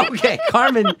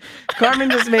 Carmen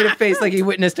just made a face like he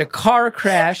witnessed a car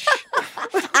crash.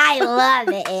 I love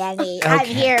it, Annie. I'm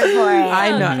here for it.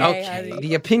 I know. Okay.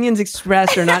 The opinions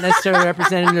expressed are not necessarily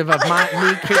representative of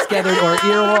me, Chris Gethard, or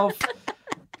Earwolf.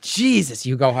 Jesus,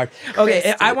 you go hard. Okay,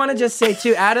 Christy. I want to just say,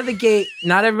 too, out of the gate,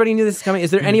 not everybody knew this was coming.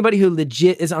 Is there anybody who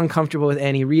legit is uncomfortable with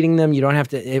Annie reading them? You don't have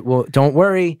to, don't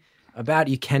worry about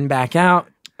it. You can back out.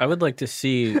 I would like to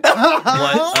see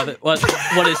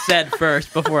what is said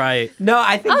first before I. No,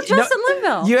 I think. Justin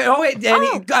Linville. Wait,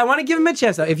 Annie, I want to give him a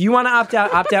chance, though. If you want to opt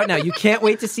out now. You can't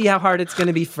wait to see how hard it's going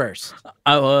to be first.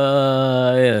 Yeah,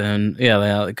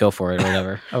 go for it,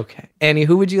 whatever. Okay. Annie,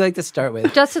 who would you like to start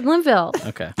with? Justin Linville.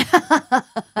 Okay.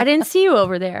 I didn't see you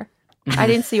over there. I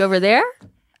didn't see you over there.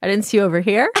 I didn't see you over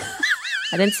here.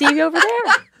 I didn't see you over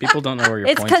there. People don't know where you're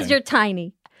It's pointing. because you're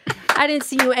tiny. I didn't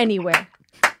see you anywhere.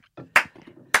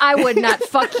 I would not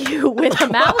fuck you with a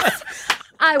mouse.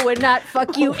 I would not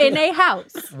fuck you in a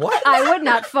house. What? I would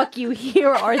not fuck you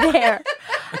here or there.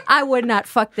 I would not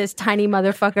fuck this tiny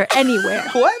motherfucker anywhere.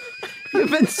 What? You've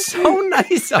been so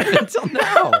nice up until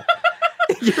now.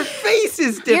 Your face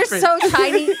is different. You're so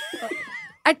tiny.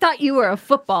 I thought you were a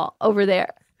football over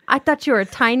there. I thought you were a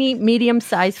tiny,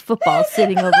 medium-sized football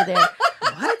sitting over there.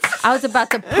 What? I was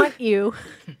about to punt you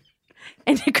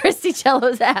into Christy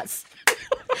Cello's ass.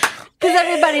 Because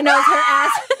everybody knows her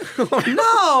ass. Oh,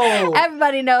 no.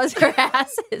 Everybody knows her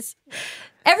ass is.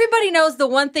 Everybody knows the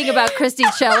one thing about Christy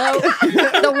Cello,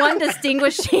 the one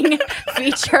distinguishing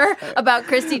feature about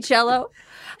Christy Cello.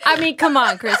 I mean, come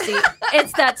on, Christy.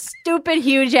 It's that stupid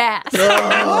huge ass.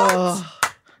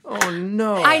 Oh,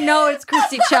 no. I know it's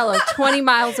Christy Cello 20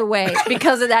 miles away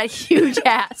because of that huge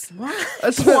ass.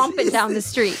 Swamping down the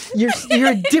street. You're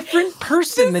a different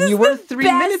person than you were 3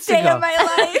 minutes day ago. of my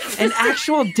life. An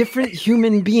actual different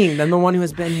human being than the one who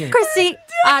has been here. Christy,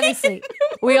 honestly,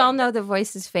 we all know the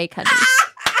voice is fake, honey.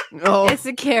 Oh, It's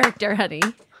a character, honey.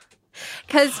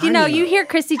 Because, you know, you hear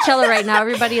Christy Cello right now.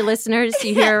 Everybody, listeners,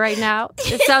 you hear her right now.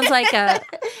 It sounds like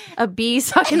a bee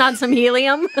sucking on some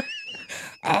helium.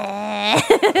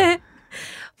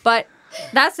 But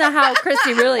that's not how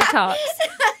Christy really talks.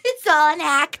 It's all an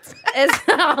act. It's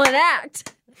all an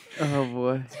act. oh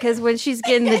boy. Because when she's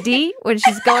getting the D, when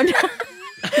she's going down,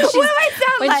 What do I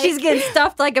sound when like? she's getting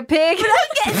stuffed like a pig.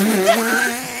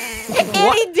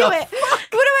 Annie, do it.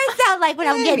 What do I sound like when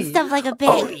I'm getting stuff like a pig?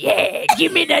 Oh, yeah,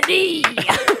 give me the D.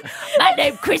 My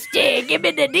name Christy, give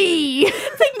me the D.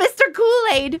 It's like Mr.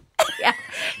 Kool-Aid. Yeah.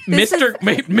 This is-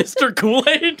 Mr.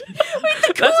 Kool-Aid?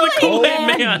 That's the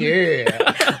Kool-Aid man.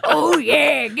 Yeah. Oh,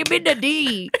 yeah, give me the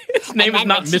D. His name is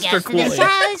not Mr. Kool-Aid.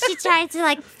 She tries to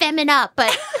like femin up,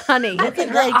 but Honey, look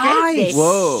at my eyes.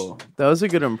 Whoa, that was a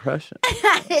good impression.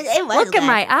 it was Look at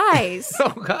my eyes. Oh,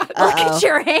 God. Look at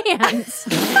your hands.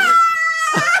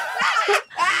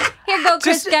 Here goes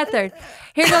Chris Gethard.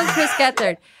 Here goes Chris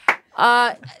Gethard.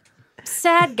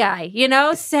 Sad guy, you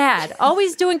know, sad.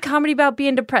 Always doing comedy about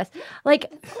being depressed.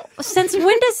 Like, since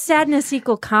when does sadness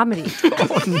equal comedy?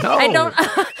 Oh, no. I don't.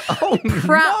 Oh,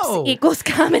 Props no. equals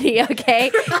comedy, okay?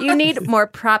 You need more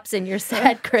props in your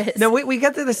sad, Chris. No, we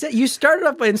got to the set. You started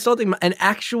off by insulting an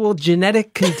actual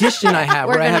genetic condition I have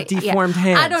where I have deformed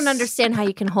hands. I don't understand how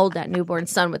you can hold that newborn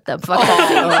son with the fucking.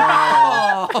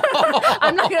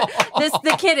 I'm not gonna.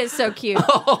 The kid is so cute.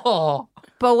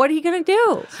 But what are you going to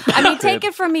do? I mean, take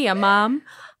it from me, a mom.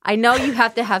 I know you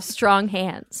have to have strong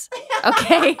hands,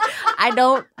 okay? I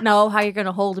don't know how you're going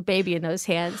to hold a baby in those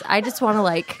hands. I just want to,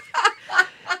 like,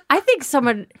 I think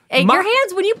someone, your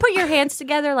hands, when you put your hands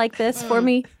together like this for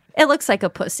me, it looks like a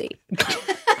pussy.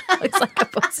 It looks like a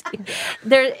pussy.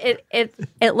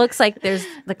 It looks like there's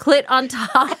the clit on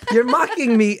top. You're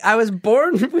mocking me. I was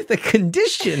born with a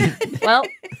condition. Well,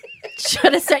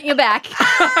 should have sent you back.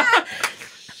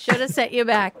 Should have sent you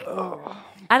back.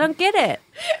 I don't get it.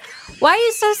 Why are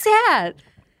you so sad?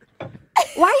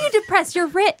 Why are you depressed? You're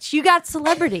rich. You got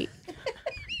celebrity.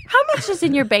 How much is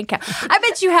in your bank account? I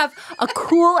bet you have a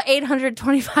cool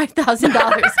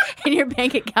 $825,000 in your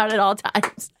bank account at all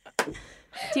times.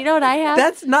 Do you know what I have?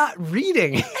 That's not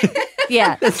reading.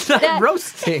 Yeah. That's not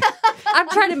roasting. I'm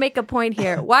trying to make a point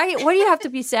here. What do you have to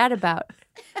be sad about?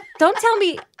 Don't tell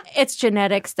me it's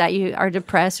genetics that you are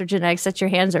depressed or genetics that your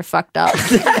hands are fucked up.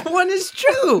 That one is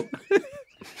true.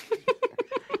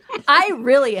 I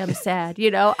really am sad,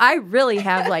 you know? I really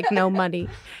have, like, no money.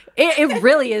 It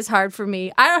really is hard for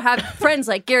me. I don't have friends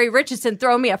like Gary Richardson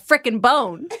throwing me a frickin'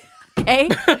 bone, okay?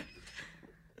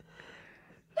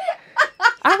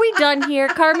 Are we done here?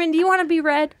 Carmen, do you want to be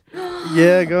read?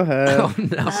 Yeah, go ahead. Oh,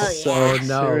 no. Oh,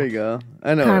 no. Here we go.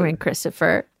 I know. Carmen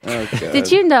Christopher. Oh, God.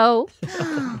 Did you know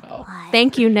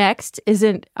Thank You Next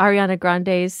isn't Ariana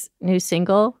Grande's new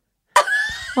single?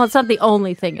 Well, it's not the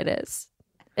only thing it is.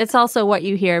 It's also what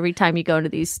you hear every time you go into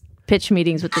these pitch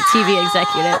meetings with the TV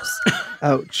executives.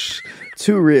 Ouch.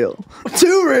 Too real.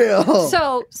 Too real.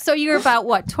 So you're about,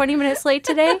 what, 20 minutes late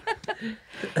today?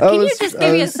 Can you just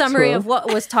give me a summary 12. of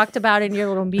what was talked about in your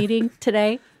little meeting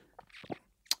today?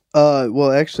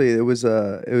 Well, actually, it was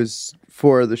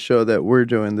for the show that we're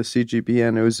doing, the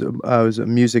CGBN. It was a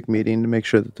music meeting to make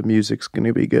sure that the music's going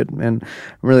to be good, and I'm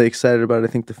really excited about it.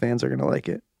 I think the fans are going to like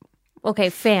it. Okay,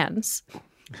 fans.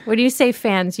 When you say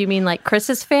fans, you mean like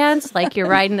Chris's fans? Like you're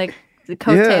riding the the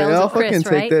coattails Yeah, I'll of Chris,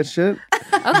 fucking right? take that shit.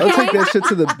 I'll take that shit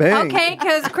to the bank. Okay,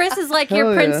 because Chris is like Hell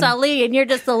your Prince yeah. Ali, and you're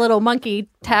just a little monkey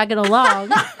tagging along.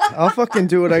 I'll fucking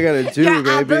do what I gotta do,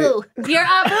 baby. You're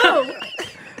Abu.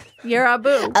 You're Abu.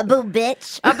 Abu,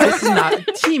 bitch. This is not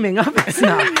teaming up. It's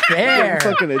not fair.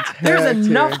 Fucking attacked There's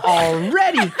here. enough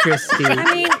already, Christy.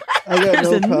 I mean, I got There's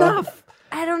no problem. enough.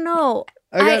 I don't know.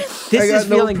 This I got is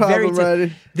no feeling very problem, tense.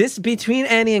 Roddy. This between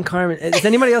Annie and Carmen. Is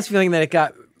anybody else feeling that it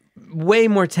got way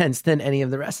more tense than any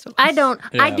of the rest of us? I don't.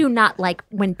 I Yeah. do not like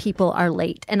when people are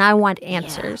late, and I want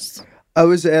answers. I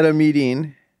was at a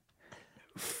meeting,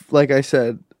 like I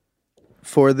said,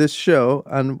 for this show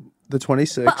on the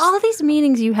 26th. But all these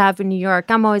meetings you have in New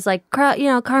York, I'm always like,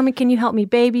 Carmen, can you help me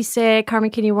babysit? Carmen,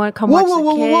 can you want to come watch the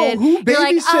kid? Who You're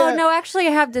like, oh babysat? no, actually,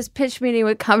 I have this pitch meeting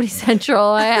with Comedy Central.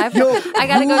 I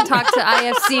got to go talk to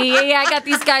IFC. Yeah, I got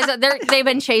these guys. They've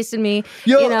been chasing me.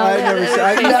 Yo, you know,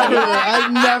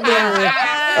 I've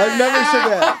never said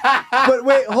that. But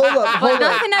wait, hold up. But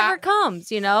nothing ever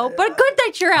comes, you know. But good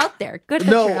that you're out there. Good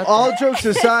that you're No, out all there. jokes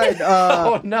aside.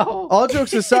 Oh no! All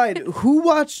jokes aside, who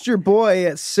watched your boy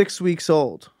at 6 weeks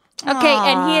old? Okay,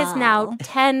 and he is now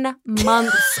 10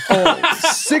 months old.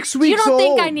 6 weeks You don't old.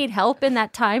 think I need help in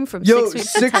that time from Yo, 6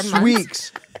 weeks to 10 months?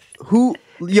 weeks. Who?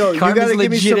 Yo, you Carmen's gotta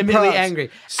give me some legitimately props.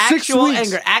 angry. 6 Actual weeks.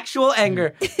 anger. Actual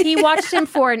anger. He watched him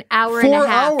for an hour and 4 a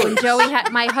half when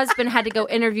hours. my husband had to go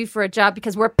interview for a job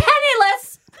because we're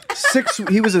penniless.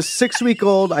 He was a 6 week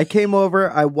old. I came over.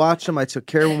 I watched him. I took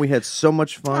care of him. We had so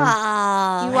much fun.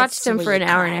 Oh, You watched him for an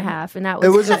hour and a half, and that was It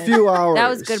was a good. few hours. That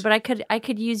was good, but I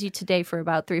could use you today for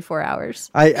about 3-4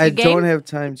 hours. I You game? don't have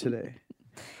time today.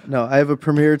 No, I have a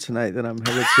premiere tonight that I'm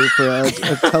headed to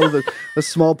for a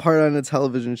small part on a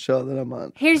television show that I'm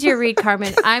on. Here's your read,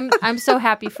 Carmen. I'm so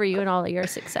happy for you and all of your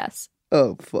success.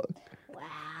 Oh fuck! Wow.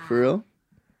 For real?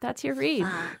 That's your read.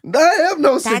 I have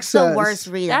no success. That's the worst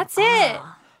read. That's it.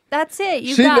 That's it.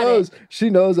 You She got knows. it. She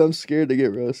knows I'm scared to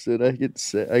get roasted. I get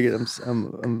sad.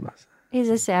 He's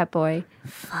a sad boy.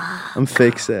 I'm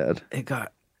fake sad. It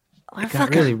got We're got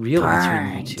fucking really real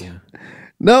burned. between you two.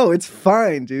 No, it's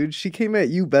fine, dude. She came at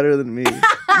you better than me.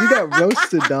 You got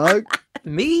roasted, dog.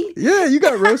 Me? Yeah, you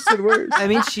got roasted worse. I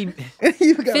mean, she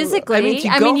You got Physically, I mean,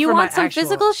 to go you for want my some actual-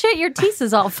 physical shit? Your teeth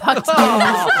is all fucked up.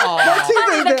 My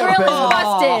teeth ain't The that grill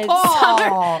bad. is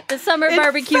busted. The summer It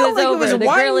barbecue felt is like it over. was The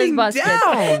grill is winding busted.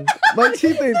 down. My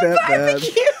teeth ain't that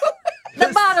bad.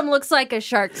 The bottom looks like a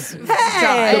shark's jaw.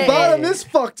 The bottom is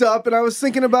fucked up, and I was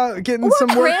thinking about getting some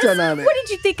work Chris, done on it. What did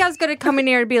you think I was going to come in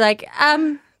here and be like,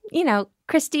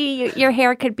 Christy, your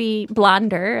hair could be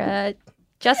blonder.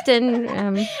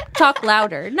 Justin, talk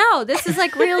louder. No, this is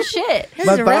like real shit.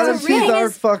 My bottom teeth Everything are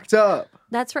is- fucked up.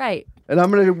 That's right. And I'm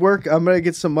gonna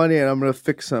get some money and I'm gonna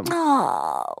fix them.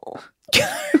 Oh. You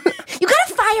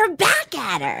gotta fire back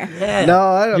at her. Yeah. No,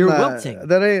 I don't. You're not.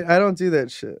 wilting. I don't do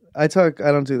that shit. I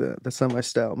don't do that. That's not my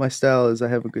style. My style is I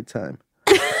have a good time.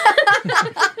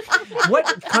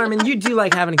 What, Carmen? You do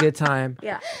like having a good time.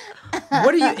 Yeah.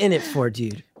 What are you in it for,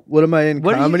 dude? What am I in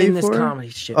What comedy are you in for? this comedy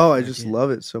shit? Oh, for, I just dude? love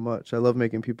it so much. I love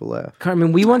making people laugh.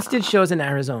 Carmen, we once did shows in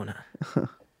Arizona,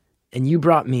 and you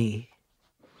brought me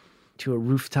to a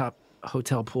rooftop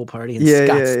hotel pool party in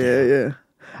Scottsdale. Yeah.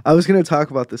 I was gonna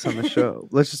talk about this on the show.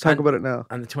 Let's just talk about it now.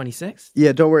 On the 26th?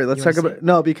 Yeah, don't worry. Let's You talk wanna about say it?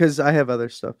 no, because I have other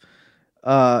stuff.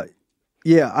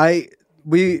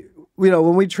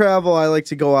 When we travel, I like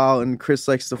to go out, and Chris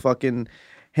likes to fucking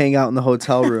hang out in the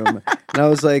hotel room. And I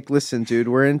was like, listen, dude,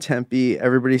 we're in Tempe.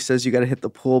 Everybody says you got to hit the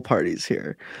pool parties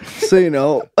here.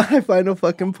 So, I find a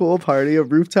fucking pool party, a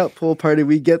rooftop pool party.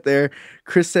 We get there.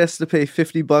 Chris has to pay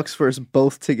 $50 for us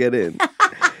both to get in.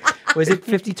 Was it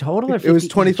 50 total or 50 It was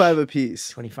each? 25 apiece.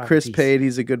 25 Chris apiece. paid.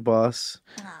 He's a good boss.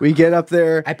 We get up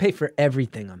there. I pay for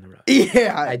everything on the road.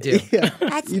 Yeah, I do. Yeah.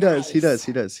 That's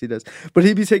He does. But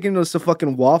he'd be taking us to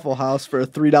fucking Waffle House for a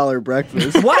 $3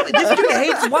 breakfast. What? This dude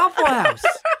hates Waffle House.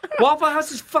 Waffle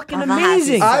House is fucking Waffle House is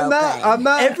amazing. so I'm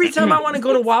not. Every time I want to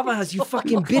go to Waffle House, you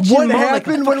fucking bitch What and moan like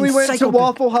a happened when we fucking went to psychopath.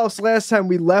 Waffle House last time?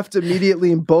 We left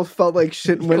immediately and both felt like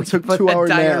shit and went took But 2 that hour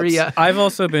diarrhea. naps. I've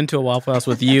also been to a Waffle House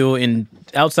with you in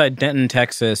outside Denton,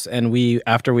 Texas, and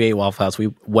after we ate Waffle House,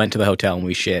 we went to the hotel and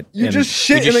we shit. You and just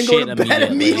shit we and then go to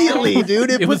bed immediately, dude.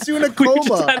 It puts you in a We just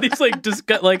coma. had these like they're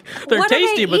What do they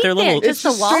tasty, but eat they're there? little. Just It's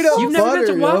a just straight waffle? up You've never butter,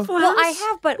 been to yo. Waffle House? Well, I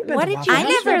have, but what did you I eat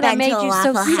never there that been made to a you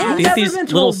so Waffle House. sick? They have never these been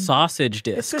to little a- sausage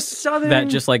It's a discs southern that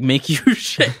just like make you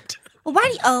shit. Why do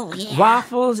you, oh, yeah.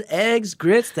 Waffles, eggs,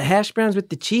 grits, the hash browns with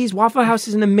the cheese. Waffle House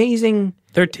is an amazing.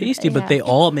 They're tasty, but they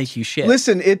all make you shit.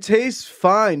 Listen, it tastes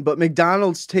fine, but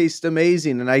McDonald's tastes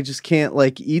amazing, and I just can't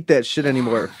eat that shit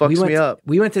anymore. It fucks me up.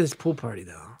 We went to this pool party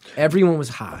though. Everyone was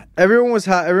hot. Everyone was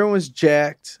hot. Everyone was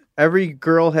jacked. every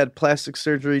girl had plastic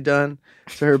surgery done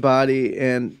to her body,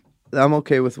 and I'm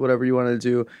okay with whatever you want to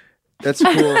do. That's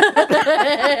cool.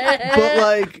 But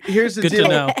like, here's the Good to deal.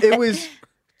 know. It was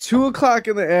 2:00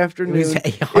 in the afternoon.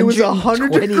 It was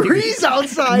 100 degrees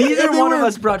outside. Neither and they one of were-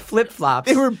 us brought flip-flops.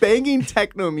 They were banging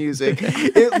techno music.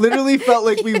 It literally felt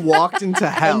like we walked into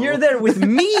hell. And you're there with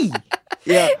me.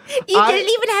 Yeah. You didn't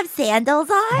even have sandals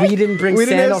on? We didn't bring We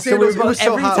didn't have sandals, so we sandals. It was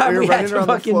so every hot, time we we, were had running to around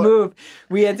the fucking floor. move,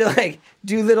 we had to like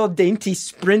do little dainty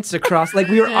sprints across. Like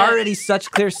we were already such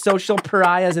clear social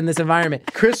pariahs in this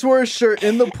environment. Chris wore a shirt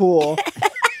in the pool.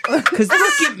 Because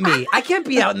look at me, I can't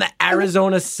be out in the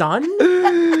Arizona sun.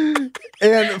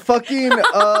 And fucking,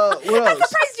 what I'm else?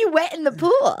 surprised you went in the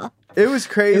pool. It was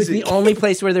crazy. It was the only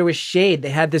place where there was shade. They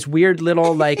had this weird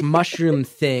little like mushroom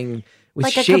thing with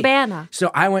Like a shade. cabana. So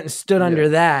I went and stood under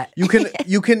that. You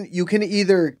can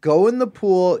either go in the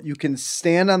pool, you can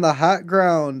stand on the hot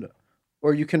ground,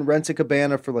 or you can rent a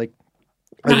cabana for like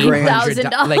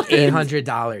 $9,000. like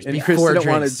 $800 And Chris before didn't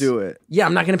want to drinks. do it. Yeah,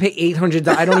 I'm not gonna pay $800.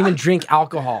 I don't even drink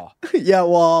alcohol. Yeah,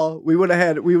 well, we would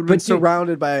have been dude-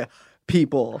 surrounded by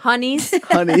people. Honeys.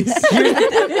 Honeys.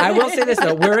 I will say this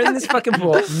though, we're in this fucking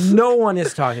pool. No one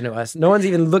is talking to us. No one's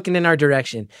even looking in our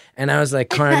direction. And I was like,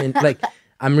 Carmen, like,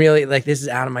 I'm really like, this is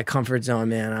out of my comfort zone,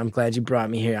 man. I'm glad you brought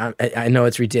me here. I know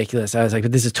it's ridiculous. I was like,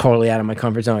 but this is totally out of my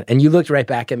comfort zone. And you looked right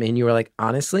back at me and you were like,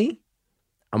 honestly,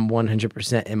 I'm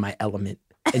 100% in my element.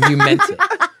 And you meant it.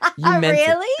 You meant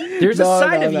Really? it. There's No, a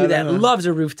side no, of no, you no, that no. loves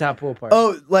a rooftop pool party.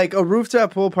 Oh, like a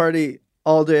rooftop pool party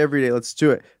all day, every day. Let's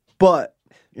do it. But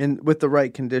with the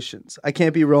right conditions. I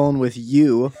can't be rolling with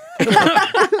you.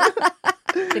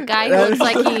 The guy who looks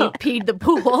like he peed the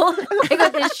pool,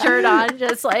 like with his shirt on,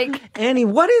 just like Annie,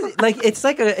 what is it? Like? It's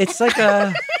like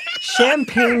a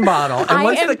champagne bottle, and I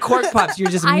once am- the cork pops, you're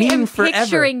just I mean am forever.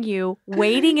 picturing you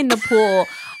waiting in the pool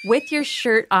with your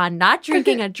shirt on, not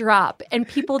drinking a drop, and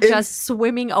people just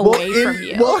swimming away from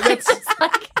you. Well, It's just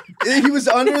like, he was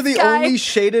under the guy- only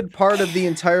shaded part of the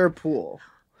entire pool.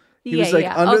 He was like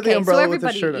under Okay, the umbrella so with the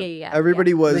everybody, shirt on. yeah.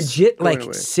 Everybody was Legit, going like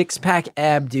away. 6-pack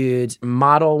ab dudes,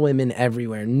 model women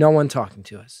everywhere. No one talking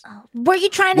to us. Were you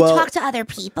trying to Well- talk to other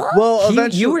people? Well,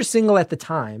 eventually, You were single at the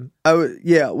time.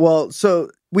 yeah. Well,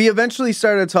 so we eventually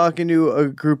started talking to a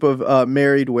group of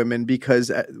married women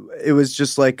because it was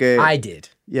just like a. I did.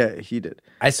 Yeah, he did.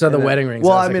 I saw the And, wedding rings.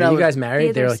 well, I was I mean, like, I are you was- guys married?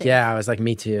 Neither They're like, same. yeah. I was like,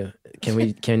 me too. Can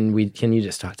you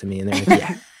just talk to me? And they're like,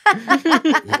 yeah.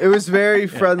 It was very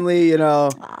friendly, you know,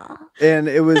 and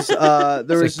it was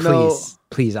there It's was like,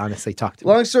 please, honestly, talk to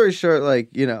me. Long story short, like,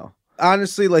 you know,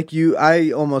 honestly, like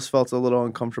I almost felt a little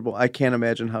uncomfortable. I can't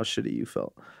imagine how shitty you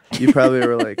felt. You probably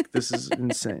were like, this is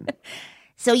insane.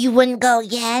 So you wouldn't go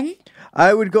again?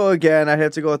 I would go again. I'd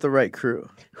have to go with the right crew.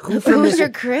 Who's your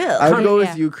crew? I would go Yeah.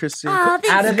 with you, Christine. Oh, thanks,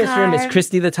 Out of this room, is Carm.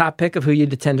 Christy the top pick of who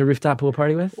you'd attend a rooftop pool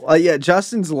party with? Yeah,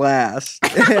 Justin's last.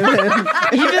 And then-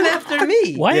 Even after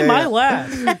me. Why Yeah, am I yeah.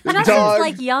 last? Justin's Dog.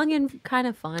 like young and kind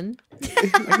of fun. I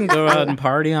can go out and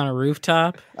party on a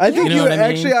rooftop. I think You you, know what I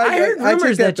mean? actually. I heard I take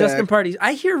rumors that Justin back. parties.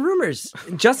 I hear rumors.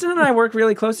 Justin and I work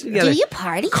really closely together. Do you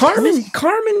party?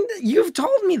 Carmen, you've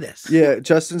told me this. Yeah,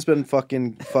 Justin's been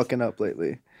fucking up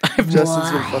lately.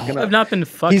 Justin's been fucking up. I've not been He's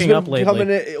fucking been up lately. coming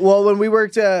in. Well, when we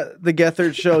worked at the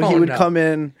Gethard show, he Oh, would no. come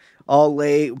in all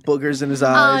late, boogers in his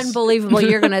eyes. Unbelievable.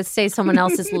 You're going to say someone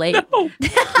else is late. You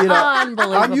know,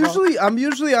 Unbelievable. I'm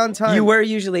usually on time. You were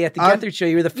usually at the I'm- Gethard show.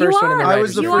 You were the first one in the I writers'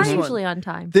 was the you room. are first one. usually on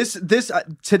time. This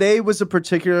today was a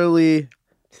particularly.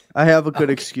 I have a good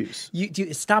excuse.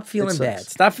 You stop feeling It bad.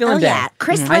 sucks. Stop feeling Oh bad. yeah,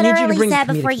 Chris I need you to literally bring said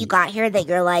comedic before you heat. got here that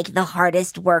you're like the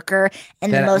hardest worker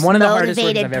and the That- most one of the hardest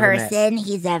workers motivated I've ever met. person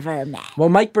he's ever met. Well,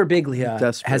 Mike Birbiglia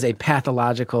Desperate. has a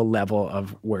pathological level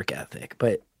of work ethic,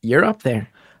 but you're up there.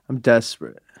 I'm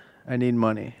desperate. I need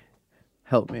money.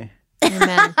 Help me.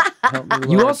 Amen. Help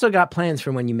me. You Lord. also got plans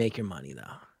for when you make your money, though.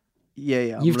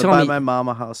 Yeah. I'm You've gonna told buy me- my mom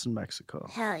a house in Mexico.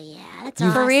 Hell yeah, that's For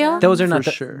awesome. real? Those are not For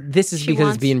the, sure. This is She because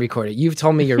wants- it's being recorded. You've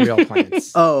told me your real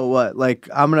plans. Oh, what? Like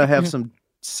I'm gonna have some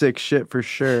sick shit for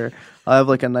sure. I'll have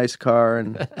like a nice car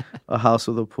and a house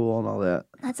with a pool and all that.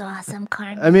 That's awesome,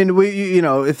 Carmen. I mean, you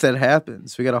know, if that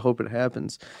happens, we gotta hope it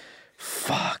happens.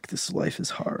 Fuck, this life is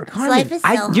hard. Life is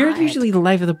so You're hard. usually the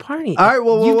life of the party. All right,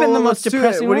 well, you've been the let's most do it.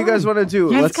 depressing. What do you guys one. want to do?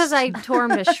 That's Let's- because I tore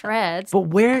him to shreds. But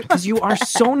where? Because you are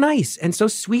so nice and so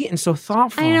sweet and so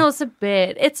thoughtful. I know it's a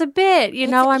bit. It's a bit. You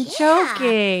know, I'm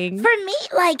joking. For me,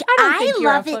 like I don't I think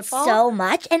you're love a it football. so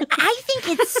much, and I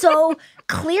think it's so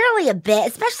clearly a bit,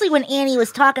 especially when Annie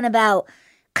was talking about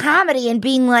comedy and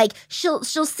being like, she'll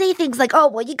say things like, oh,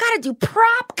 well, you got to do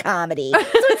prop comedy. So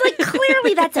it's like,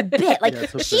 clearly that's a bit. Like,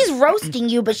 she's roasting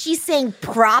you, but she's saying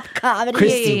prop comedy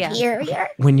Christy, is superior.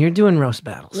 When you're doing roast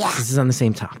battles, Yeah. this is on the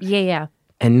same topic. Yeah.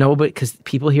 And nobody, because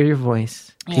people hear your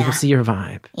voice, people Yeah. see your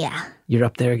vibe. Yeah. You're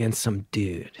up there against some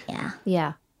dude.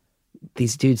 Yeah.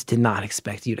 These dudes did not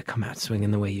expect you to come out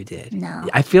swinging the way you did. No.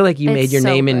 I feel like you It's made your so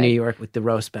name in good. New York with the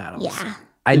roast battles. Yeah.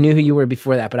 I knew who you were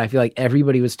before that, but I feel like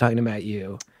everybody was talking about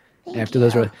you after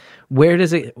those roast. Where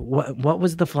does it? What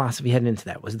was the philosophy heading into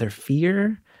that? Was there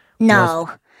fear? No.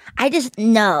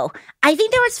 No. I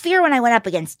think there was fear when I went up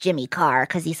against Jimmy Carr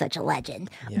because he's such a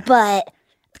legend. Yeah. But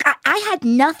I had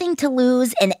nothing to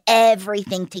lose and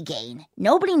everything to gain.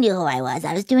 Nobody knew who I was.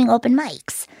 I was doing open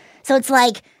mics. So it's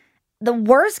like the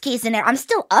worst case scenario. I'm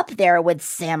still up there with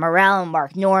Sam Morril,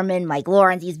 Mark Norman, Mike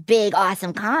Lawrence, these big,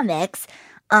 awesome comics.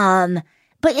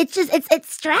 But it's just,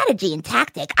 it's strategy and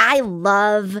tactic. I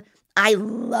love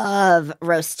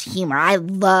roast humor. I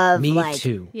love Me like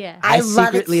too. Yeah. I I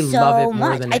love it secretly so love it more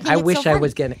much. than I think I it's wish so I fun.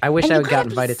 was getting. I wish And I you got gotta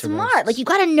be invited to smart. roast. Like you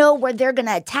gotta know where they're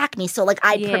gonna attack me. So like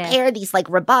I Yeah. prepare these like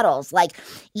rebuttals. Like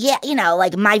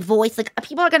like my voice. Like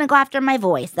people are gonna go after my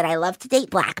voice that I love to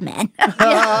date black men. They're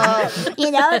gonna.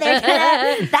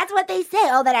 That's what they say.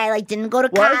 Oh, that I like didn't go to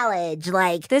college.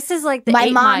 Like This is like the my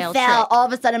 8 mom Mile fell. trick. All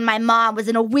of a sudden, my mom was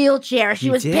in a wheelchair. She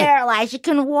You was did. paralyzed. She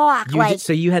couldn't walk. You like did,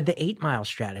 so you had the 8 Mile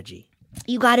strategy.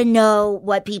 you got to know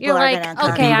what people You're are like, gonna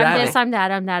come. okay, Be I'm rabbit. this, I'm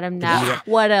that, I'm that, I'm that. Yeah.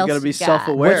 What else? You gotta be got?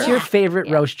 self-aware. What's your favorite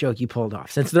Yeah. roast joke you pulled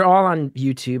off? Since they're all on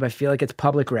YouTube, I feel like it's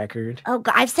public record. Oh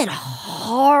God, I've said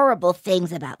horrible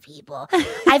things about people.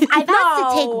 I've had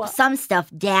to take some stuff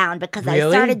down because I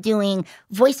Really? started doing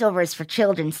voiceovers for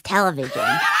children's television,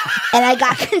 and I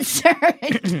got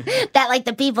concerned that like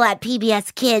the people at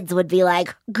PBS Kids would be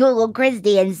like Google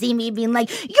Christie and see me being like,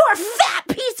 "You're a fat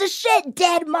piece of shit,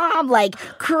 dead mom," like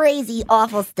crazy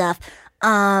awful stuff.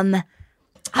 Oh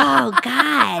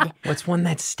God. What's one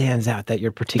that stands out that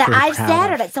you're particularly I've proud said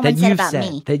of? or that someone said you've about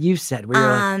said, me? That you've said. Where you're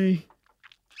like,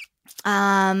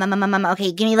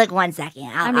 Okay, give me like 1 second.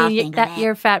 I'll think of it.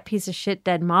 Your fat piece of shit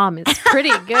dead mom is pretty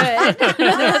good.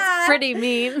 That's pretty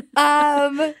mean.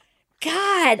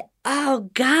 God. Oh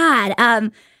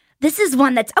God. This is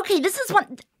one that's okay. This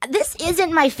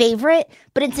isn't my favorite,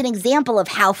 but it's an example of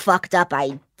how fucked up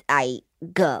I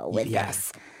go with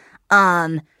this.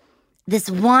 This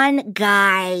one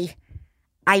guy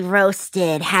I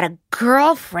roasted had a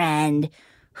girlfriend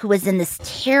who was in this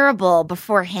terrible,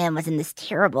 before him, was in this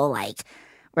terrible like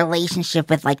relationship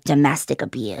with like domestic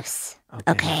abuse.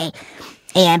 Okay.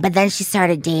 But then she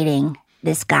started dating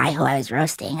this guy who I was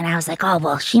roasting. And I was like, oh,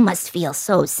 well, she must feel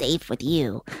so safe with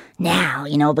you now,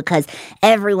 because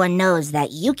everyone knows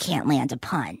that you can't land a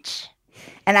punch.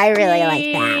 And I really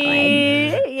like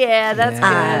that one. Yeah, that's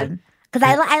good. Because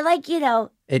I like,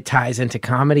 it ties into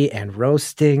comedy and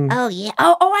roasting. Oh, yeah.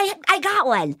 Oh, I got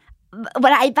one.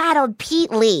 But I battled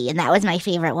Pete Lee, and that was my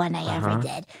favorite one I ever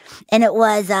did. And it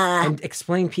was... and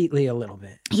explain Pete Lee a little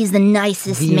bit. He's the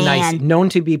nicest man. Known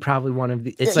to be probably one of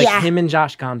the... It's like him and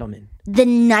Josh Gondelman. The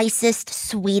nicest,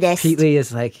 sweetest... Pete Lee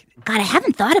is like... God, I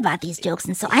haven't thought about these jokes,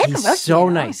 and so I haven't roasted He's so in a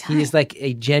long nice. time. He is like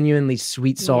a genuinely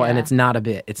sweet soul, and it's not a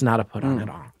bit. It's not a put on at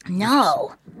all.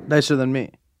 No. Nicer than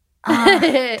me.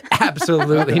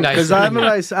 Absolutely nice. Because I'm a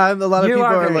nice. A lot of people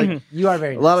are like. You are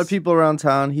very. A lot of people around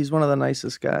town. He's one of the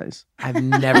nicest guys. I've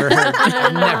never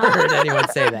heard anyone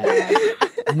say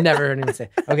that. Never heard anyone say.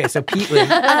 Okay, so Pete Lee.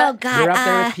 Oh God. You're up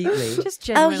there with Pete Lee. Just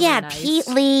Oh genuinely yeah, nice. Pete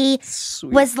Lee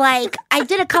was like, I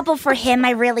did a couple for him.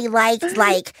 I really liked.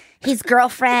 Like his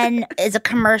girlfriend is a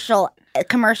commercial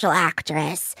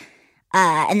actress.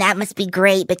 And that must be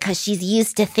great because she's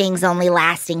used to things only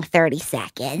lasting 30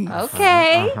 seconds.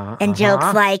 Okay. And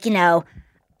jokes like,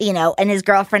 and his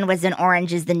girlfriend was in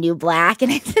Orange is the New Black. And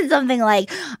it said something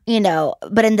like,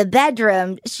 but in the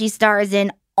bedroom, she stars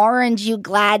in Orange, you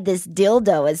glad this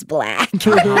dildo is black.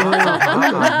 Like,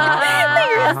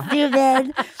 real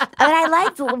stupid. But I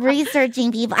liked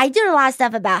researching people. I did a lot of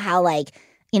stuff about how, like,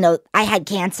 I had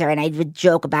cancer and I would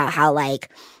joke about how,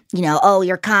 like, oh,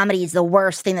 your comedy is the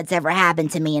worst thing that's ever happened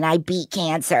to me, and I beat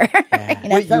cancer.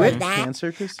 Wait, you had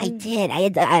cancer, Christy? I did. I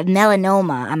had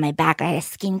melanoma on my back. I had a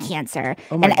skin cancer,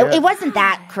 Oh my and God. it wasn't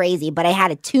that crazy, but I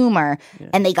had a tumor,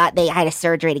 and they had a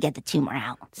surgery to get the tumor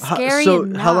out. Scary So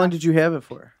enough. how long did you have it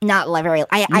for? Not very.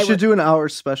 I You should would, do an hour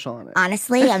special on it.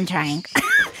 honestly, I'm trying.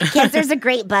 Cancer's a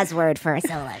great buzzword for a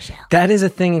solo show. That is a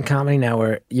thing in comedy now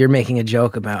where you're making a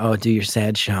joke about, do your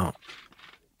sad show.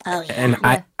 Oh yeah. And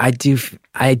I do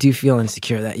feel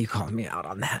insecure that you called me out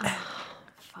on that.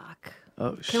 Fuck.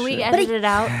 Oh, Can we edit it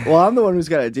out? Well, I'm the one who's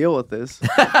got to deal with this.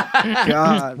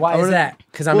 God. Why is that?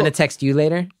 Because I'm going to text you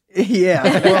later? Yeah.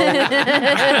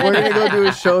 Well, we're going to go do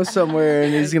a show somewhere,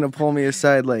 and he's going to pull me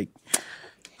aside like,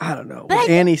 I don't know. What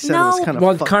Annie said was kind of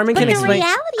Well, Carmen can But the explain.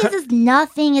 reality is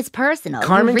nothing is personal.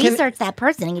 Carmen you can- research that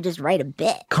person and you just write a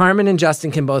bit. Carmen and Justin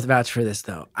can both vouch for this,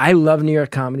 though. I love New York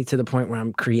comedy to the point where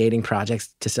I'm creating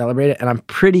projects to celebrate it, and I'm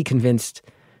pretty convinced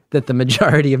that the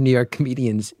majority of New York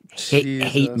comedians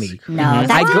hate me. No,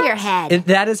 that's in your head.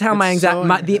 That is how my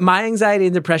anxiety, my anxiety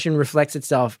and depression reflects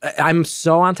itself. I'm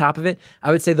so on top of it.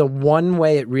 I would say the one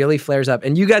way it really flares up,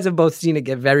 and you guys have both seen it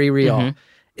get very real,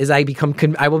 is I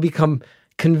will become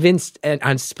convinced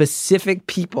on specific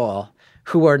people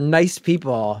who are nice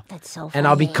people. That's so funny. And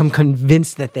I'll become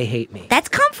convinced that they hate me. That's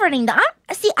comforting.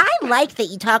 See, I like that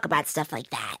you talk about stuff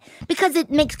like that because it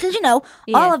makes, because,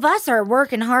 all of us are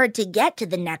working hard to get to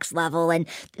the next level. And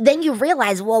then you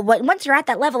realize, well, once you're at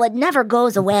that level, it never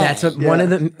goes away. That's what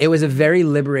it was a very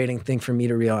liberating thing for me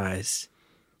to realize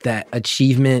that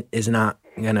achievement is not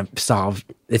going to solve,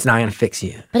 it's not going to fix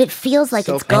you. But it feels like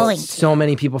it's going to. So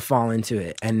many people fall into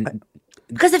it. And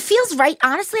because it feels right.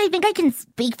 Honestly, I think I can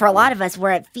speak for a lot of us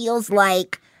where it feels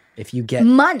like if you get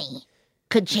money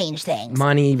could change things.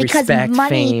 Money, because respect, money,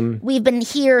 fame. We've been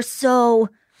here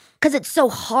because it's so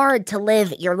hard to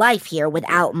live your life here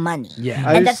without money.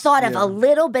 Yeah. And the thought of a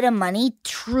little bit of money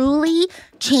truly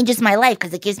changes my life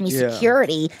because it gives me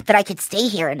security that I could stay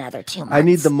here another 2 months. I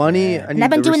need the money. And I've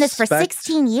been doing this for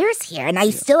 16 years here, and I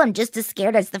still am just as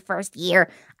scared as the first year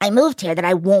I moved here that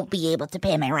I won't be able to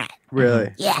pay my rent.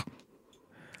 Really? Yeah.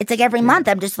 It's like every month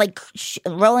I'm just like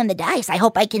rolling the dice. I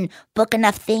hope I can book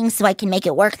enough things so I can make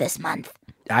it work this month.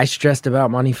 I stressed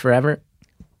about money forever.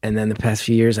 And then the past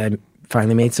few years, I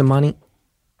finally made some money.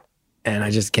 And I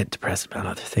just get depressed about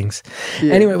other things.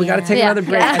 Yeah. Anyway, we got to take another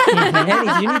break.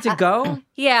 Annie, do you need to go?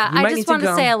 Yeah, I just want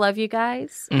to say I love you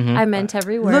guys. I meant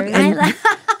every word. Look,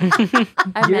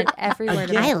 I meant every word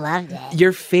of it. I loved it.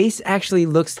 Your face actually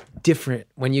looks different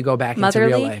when you go back into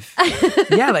real life.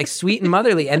 Yeah, like sweet and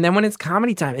motherly. And then when it's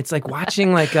comedy time, it's like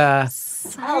watching like a...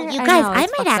 Oh, you guys, I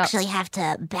might actually have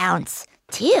to bounce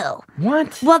too.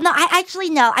 What? Well, no, I actually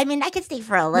no. I mean, I could stay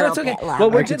for a little bit longer.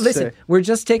 Well, we're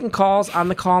just taking calls on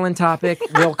the call-in topic.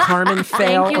 Will Carmen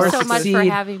fail or succeed? Thank you so much for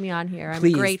having me on here. I'm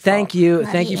Please, grateful. thank you.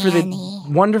 Thank you for the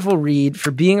wonderful read,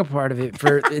 for being a part of it,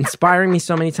 for inspiring me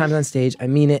so many times on stage. I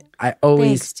mean it. I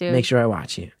always make sure I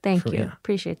watch you. Thank you.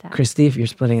 Appreciate that. Christy, if you're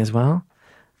splitting as well,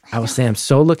 I will say I'm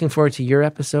so looking forward to your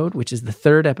episode, which is the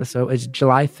third episode. It's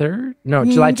July 3rd? No,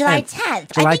 July 10th. July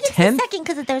 10th. July I think 10th? it's the second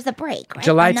because there's a break, right?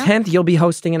 July 10th, you'll be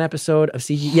hosting an episode of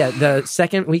CG. Yeah, the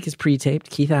second week is pre-taped.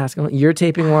 Keith Haskell, you're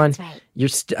taping one.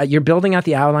 Right. You're building out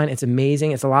the outline. It's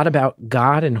amazing. It's a lot about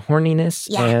God and horniness,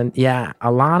 and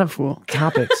a lot of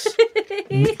topics.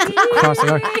 Crossing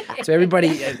over. So everybody,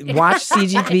 watch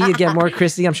CGP. You get more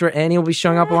Christy. I'm sure Annie will be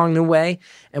showing up along the way,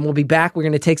 and we'll be back. We're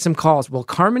going to take some calls. Will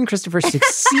Carmen Christopher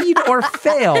succeed or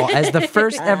fail as the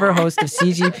first ever host of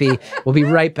CGP? We'll be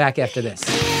right back after this.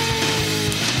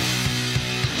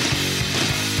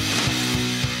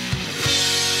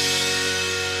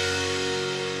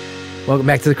 Welcome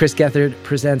back to the Chris Gethard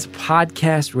Presents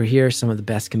podcast. We're here, some of the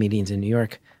best comedians in New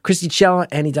York. Christy Cella,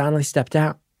 Annie Donnelly stepped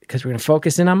out because we're going to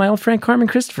focus in on my old friend Carmen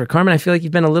Christopher. Carmen, I feel like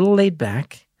you've been a little laid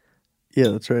back. Yeah,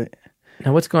 that's right.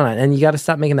 Now, what's going on? And you got to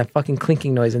stop making that fucking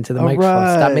clinking noise into the microphone.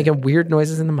 Right. Stop making weird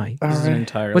noises in the mic. This is an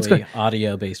entirely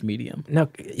audio-based medium. No,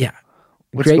 yeah.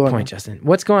 Great point, Justin.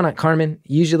 What's going on, Carmen?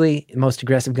 Usually the most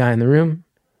aggressive guy in the room.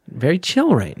 Very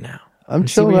chill right now. I'm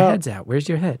chill. chilling Where your out. head's at? Where's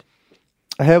your head?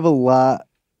 I have a lot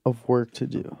of work to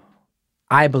do.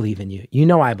 I believe in you. You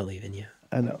know I believe in you.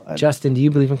 I know. Justin, do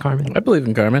you believe in Carmen? I believe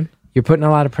in Carmen. You're putting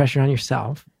a lot of pressure on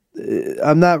yourself.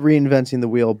 I'm not reinventing the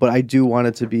wheel, but I do want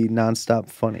it to be nonstop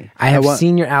funny. I have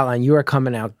seen your outline. You are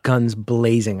coming out guns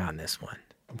blazing on this one.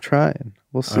 I'm trying.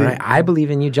 We'll see. All right. I believe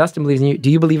in you. Justin believes in you.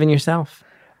 Do you believe in yourself?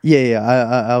 Yeah.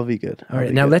 I'll be good. All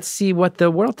right. Now let's see what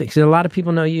the world thinks. A lot of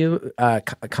people know you,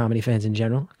 comedy fans in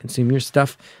general, consume your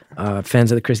stuff.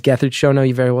 Fans of the Chris Gethard Show know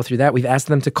you very well through that. We've asked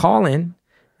them to call in.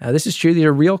 This is true. These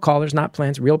are real callers, not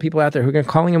plans. Real people out there who are going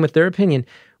to calling in with their opinion.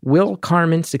 Will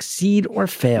Carmen succeed or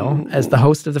fail as the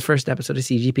host of the first episode of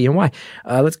CGP, and why?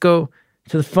 Let's go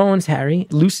to the phones, Harry.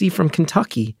 Lucy from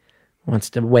Kentucky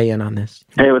wants to weigh in on this.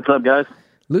 Hey, what's up, guys?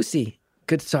 Lucy,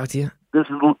 good to talk to you. This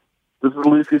is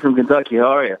Lucy from Kentucky.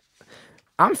 How are you?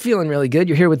 I'm feeling really good.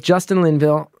 You're here with Justin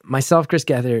Linville, myself, Chris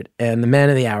Gethard, and the man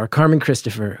of the hour, Carmen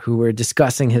Christopher, who we're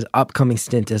discussing his upcoming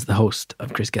stint as the host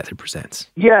of Chris Gethard Presents.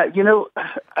 Yeah,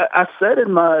 I said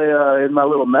in my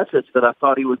little message that I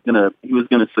thought he was gonna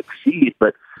succeed,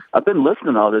 but I've been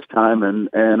listening all this time, and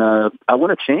I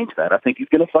want to change that. I think he's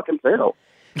going to fucking fail.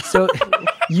 So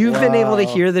you've been able to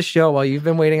hear the show while you've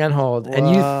been waiting on hold, and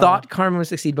you thought Carmen would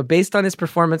succeed, but based on his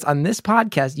performance on this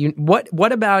podcast,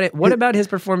 what about it? What about his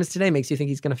performance today makes you think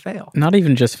he's going to fail? Not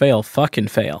even just fail, fucking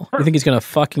fail. You think he's going to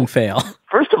fucking fail?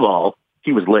 First of all,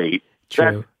 he was late.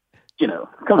 True. That,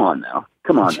 come on now.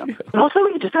 And also,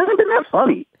 he just hasn't been that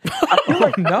funny. I feel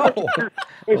like no.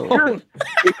 If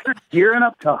you're gearing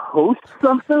up to host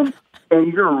something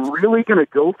and you're really going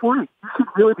to go for it, you should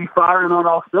really be firing on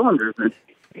all cylinders.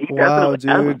 Wow,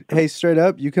 dude. Hey, straight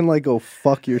up, you can go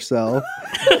fuck yourself.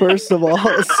 First of all.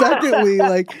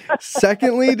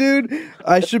 Secondly, dude,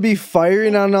 I should be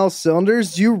firing on all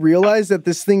cylinders. Do you realize that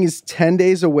this thing is 10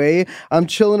 days away? I'm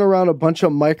chilling around a bunch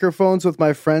of microphones with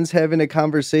my friends having a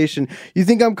conversation. You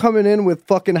think I'm coming in with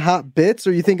fucking hot bits,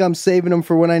 or you think I'm saving them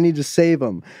for when I need to save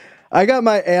them? I got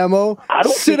my ammo.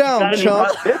 Sit down,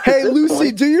 chump. Hey,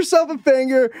 Lucy, do yourself a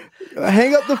favor.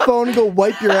 Hang up the phone and go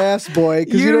wipe your ass, boy,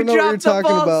 because you don't know what you're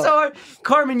talking about. So,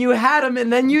 Carmen, you had him,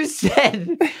 and then you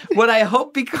said what I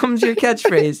hope becomes your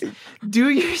catchphrase. Do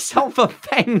yourself a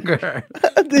finger.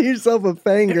 Do yourself a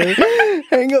finger.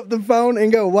 Hang up the phone and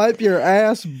go wipe your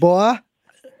ass, boy.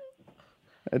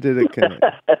 I did it, Kenneth.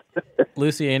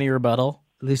 Lucy, any rebuttal?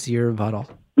 Lucy, your rebuttal.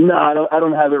 No, I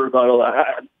don't have a rebuttal.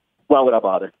 Why would I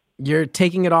bother? You're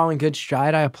taking it all in good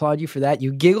stride. I applaud you for that.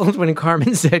 You giggled when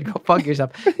Carmen said, go fuck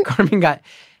yourself. Carmen got,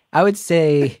 I would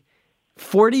say,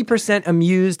 40%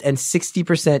 amused and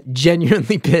 60%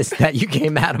 genuinely pissed that you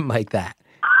came at him like that.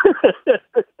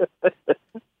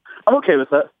 I'm okay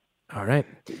with that. All right.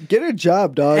 Get a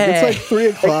job, dog. It's like 3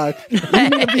 o'clock. You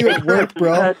need to be at work,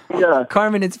 bro.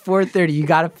 Carmen, it's 4:30. You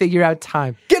got to figure out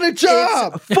time. Get a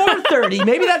job. It's 4:30.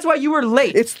 Maybe that's why you were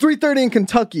late. It's 3:30 in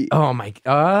Kentucky. Oh, my.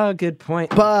 Oh, good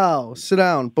point. Wow. Sit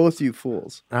down, both you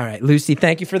fools. All right, Lucy,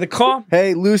 thank you for the call.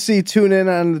 Hey, Lucy, tune in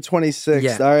on the 26th.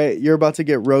 Yeah. All right, you're about to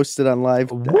get roasted on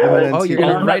live. Oh, you're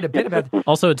going to write a bit about that.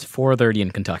 Also, it's 4:30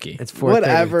 in Kentucky. It's 4:30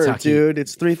 Whatever, in Kentucky. dude.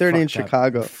 It's 3:30 in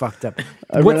Chicago. Fucked up.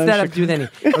 What's that have to do with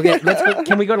anything? Okay, let's go.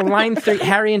 Can we go to line 3?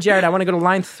 Harry and Jared, I want to go to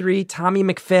line 3. Tommy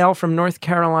McPhail from North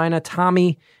Carolina.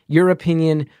 Tommy, your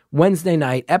opinion, Wednesday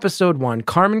night, episode 1.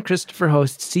 Carmen Christopher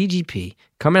hosts CGP.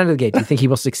 Coming out of the gate, do you think he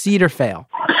will succeed or fail?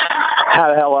 How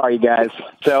the hell are you guys?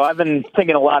 So I've been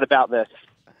thinking a lot about this.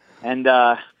 And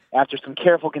after some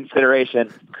careful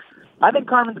consideration, I think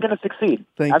Carmen's going to succeed.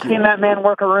 I've seen that man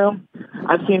work a room.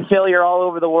 I've seen failure all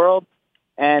over the world.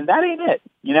 And that ain't it,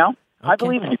 Okay. I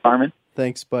believe in you, Carmen.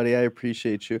 Thanks, buddy. I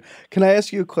appreciate you. Can I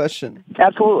ask you a question?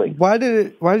 Absolutely. Why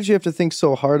did you have to think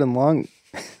so hard and long?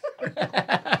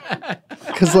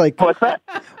 Because what's that?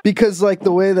 Because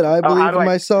the way that I believe in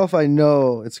myself, I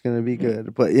know it's going to be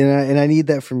good. But and I need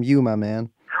that from you, my man.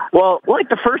 Well, like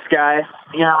the first guy,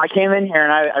 I came in here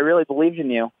and I really believed in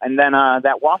you, and then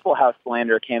that Waffle House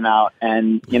slander came out,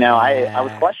 and I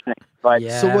was questioning. But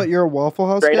So what? You're a Waffle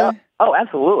House straight guy? up? Oh,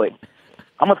 absolutely.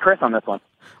 I'm with Chris on this one.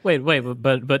 Wait,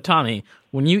 but Tommy,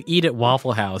 when you eat at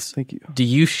Waffle House, Thank you. Do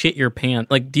you shit your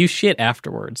pants? Do you shit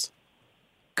afterwards?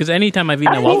 Because anytime I've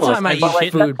eaten at Waffle House, I eat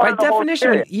shit. food. By definition,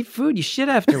 when you eat food, you shit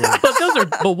afterwards.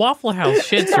 But Waffle House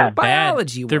shits are bad.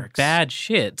 Biology They're works. bad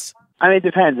shits. I mean, it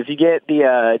depends. If you get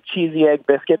the cheesy egg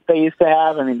biscuit they used to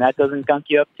have, that doesn't gunk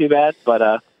you up too bad.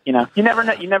 But you never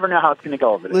know. You never know how it's going to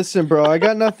go over there. Listen, bro, I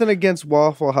got nothing against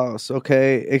Waffle House,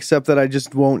 okay? Except that I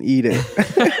just won't eat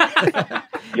it.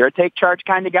 You're a take charge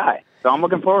kind of guy, so I'm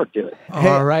looking forward to it.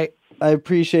 All right. I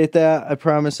appreciate that. I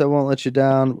promise I won't let you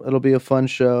down. It'll be a fun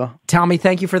show. Tommy,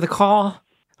 thank you for the call.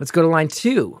 Let's go to line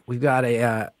 2. We've got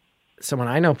someone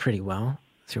I know pretty well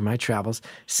through my travels.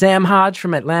 Sam Hodge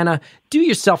from Atlanta. Do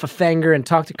yourself a favor and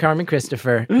talk to Carmen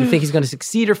Christopher. You think he's going to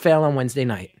succeed or fail on Wednesday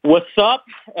night? What's up,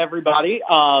 everybody?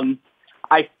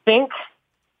 I think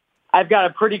I've got a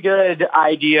pretty good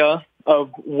idea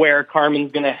of where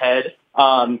Carmen's going to head.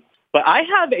 But I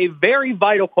have a very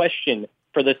vital question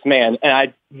for this man, and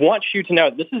I want you to know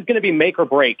this is going to be make or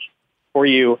break for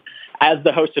you as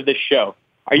the host of this show.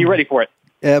 Are you ready for it?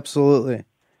 Absolutely.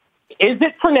 Is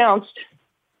it pronounced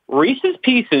Reese's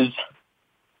Pieces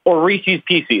or Reese's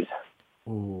Pieces?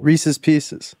 Reese's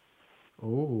Pieces.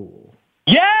 Ooh.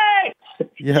 Yes!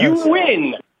 Yes. You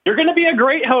win. You're going to be a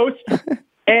great host,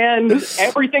 and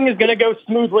everything is going to go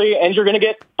smoothly, and you're going to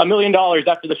get $1 million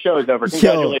after the show is over.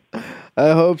 Congratulations. Yo,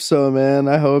 I hope so, man.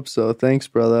 I hope so. Thanks,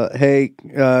 brother. Hey,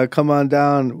 come on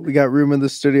down. We got room in the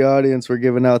studio audience. We're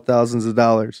giving out thousands of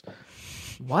dollars.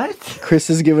 What? Chris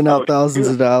is giving out thousands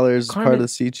of dollars as part of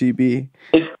CGB.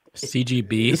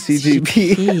 CGB?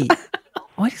 CGB.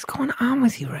 What is going on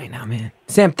with you right now, man?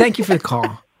 Sam, thank you for the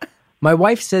call. My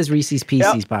wife says Reese's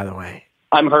Pieces, by the way.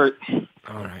 I'm hurt.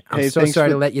 All right. I'm so sorry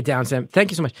to let you down, Sam.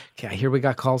 Thank you so much. Okay, here we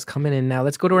got calls coming in now.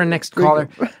 Let's go to our next caller.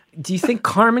 Do you think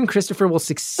Carmen Christopher will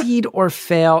succeed or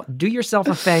fail? Do yourself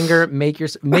a favor. Make your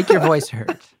voice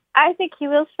heard. I think he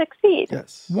will succeed.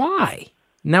 Yes. Why?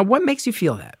 Now, what makes you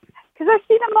feel that? Because I've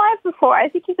seen him live before. I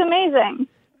think he's amazing.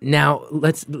 Now,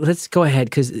 let's go ahead,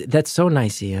 because that's so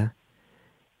nice, Ia.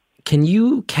 Can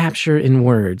you capture in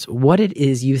words what it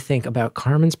is you think about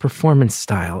Carmen's performance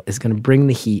style is going to bring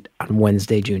the heat on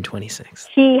Wednesday, June 26th?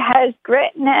 He has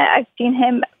grit in it. I've seen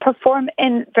him perform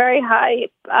in very high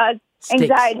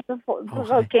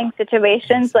anxiety-provoking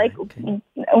situations, like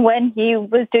when he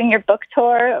was doing your book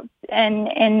tour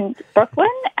in Brooklyn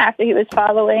after he was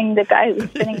following the guy who was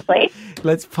spinning plates.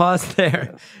 Let's pause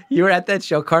there. You were at that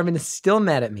show. Carmen is still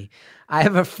mad at me. I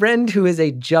have a friend who is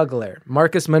a juggler,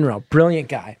 Marcus Monroe. Brilliant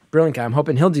guy. I'm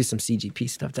hoping he'll do some CGP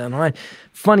stuff down the line.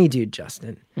 Funny dude,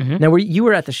 Justin. Mm-hmm. Now, you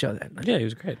were at the show then. Yeah, he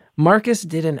was great. Marcus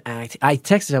did an act. I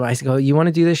texted him. I said, you want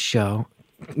to do this show?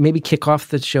 Maybe kick off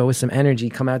the show with some energy,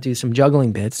 come out, do some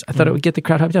juggling bits. I thought it would get the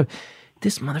crowd hyped up.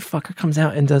 This motherfucker comes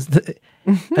out and does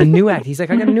a new act. He's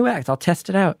like, I got a new act. I'll test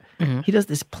it out. Mm-hmm. He does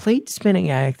this plate spinning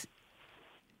act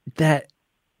that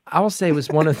I will say was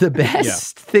one of the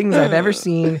best things I've ever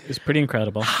seen. It's pretty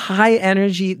incredible. High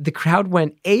energy. The crowd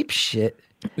went ape shit.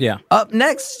 Yeah. Up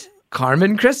next,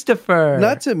 Carmen Christopher.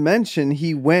 Not to mention,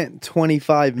 he went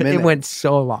 25 minutes. It went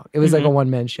so long. It was like a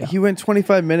one-man show. He went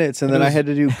 25 minutes, and then I had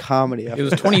to do comedy after It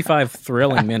was 25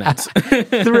 thrilling minutes.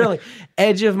 Thrilling.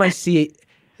 Edge of my seat.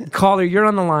 Caller, you're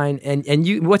on the line, and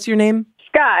you. What's your name?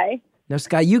 Sky. No,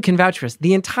 Sky, you can vouch for us.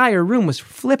 The entire room was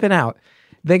flipping out.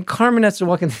 Then Carmen has to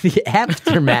walk into the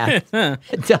aftermath and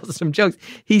tell some jokes.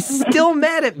 He's still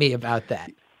mad at me about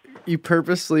that. You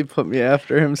purposely put me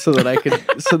after him so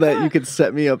that you could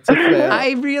set me up to fail.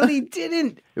 I really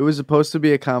didn't. It was supposed to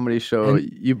be a comedy show.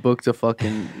 You booked a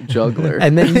fucking juggler,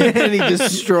 and then and he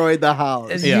destroyed the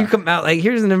house. And you come out like,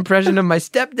 here's an impression of my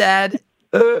stepdad,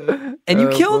 and you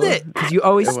killed it because you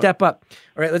always step up.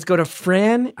 All right, let's go to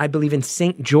Fran. I believe in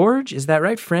St. George. Is that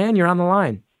right, Fran? You're on the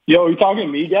line. Yo, you talking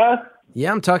to me, guys? Yeah,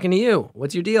 I'm talking to you.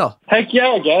 What's your deal? Heck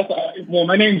yeah, I guess. Well,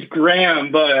 my name's Graham,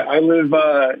 but I live,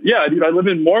 I live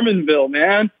in Mormonville,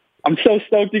 man. I'm so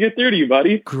stoked to get through to you,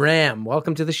 buddy. Graham,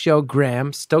 welcome to the show,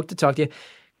 Graham. Stoked to talk to you.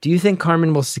 Do you think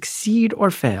Carmen will succeed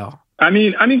or fail? I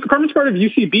mean, Carmen's part of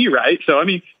UCB, right? So, I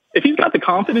mean, if he's got the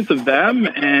confidence of them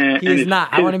and he is not.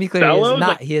 I want to be clear.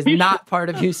 Fellows, he is not part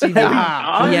of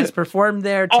UCB. He has performed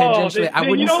there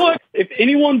tangentially. You know what? If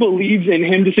anyone believes in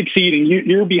him to succeed and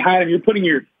you're behind him, you're putting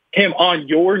him on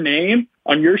your name,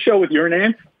 on your show with your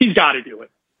name, he's got to do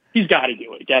it. He's got to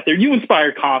do it, Gether. You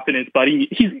inspire confidence, buddy.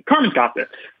 Carmen's got this.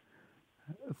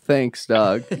 Thanks,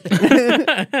 dog.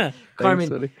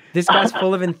 Carmen, this guy's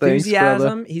full of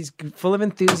enthusiasm. He's full of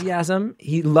enthusiasm.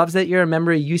 He loves that you're a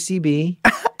member of UCB.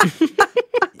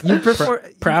 You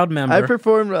proud member. I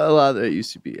performed a lot at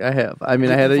UCB. I have. I mean,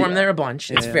 I had performed there a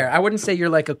bunch. It's fair. I wouldn't say you're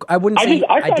like a. I wouldn't say.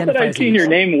 I thought that I'd seen your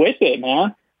name with it,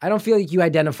 man. I don't feel like you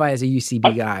identify as a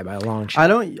UCB guy by a long shot. I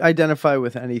don't identify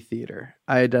with any theater.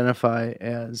 I identify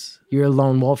as... You're a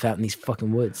lone wolf out in these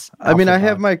fucking woods. I mean, I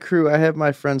have my crew. I have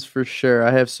my friends for sure.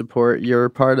 I have support. You're a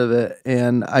part of it.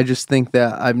 And I just think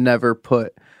that I've never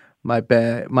put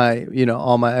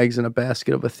all my eggs in a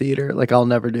basket of a theater. Like, I'll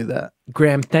never do that.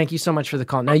 Graham, thank you so much for the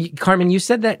call. Now, Carmen, you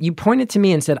said that you pointed to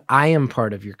me and said, I am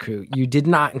part of your crew. You did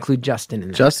not include Justin in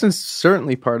that. Justin's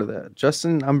certainly part of that.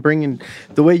 Justin, I'm bringing,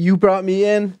 the way you brought me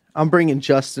in, I'm bringing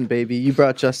Justin, baby. You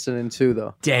brought Justin in too,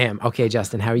 though. Damn. Okay,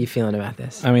 Justin, how are you feeling about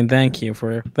this? I mean, thank you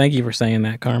for saying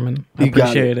that, Carmen. I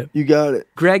appreciate it. You got it.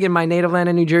 Greg, in my native land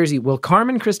of New Jersey, will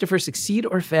Carmen Christopher succeed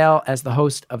or fail as the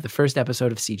host of the first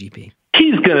episode of CGP?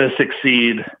 He's going to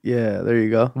succeed. Yeah, there you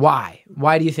go. Why?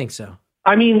 Why do you think so?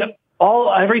 I mean,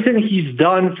 everything he's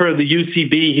done for the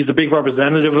UCB, he's a big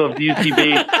representative of the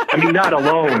UCB. I mean, not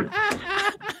alone.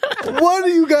 What are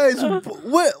you guys?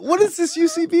 What is this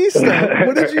UCB stuff?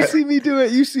 What did you see me do at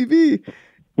UCB?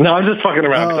 No, I'm just fucking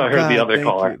around because I heard the other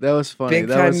caller. That was funny. Big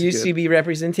time UCB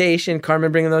representation.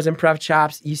 Carmen bringing those improv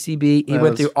chops. UCB. He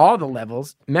went through all the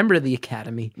levels. Member of the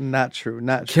Academy. Not true.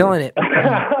 Killing it.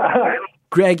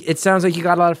 Greg, it sounds like you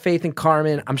got a lot of faith in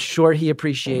Carmen. I'm sure he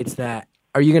appreciates that.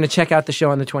 Are you going to check out the show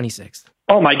on the 26th?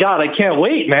 Oh my God, I can't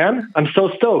wait, man. I'm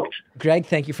so stoked. Greg,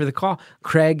 thank you for the call.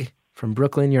 Craig from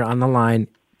Brooklyn, you're on the line.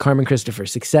 Carmen Christopher,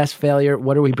 success, failure,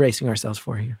 what are we bracing ourselves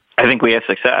for here? I think we have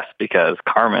success because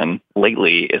Carmen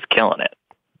lately is killing it.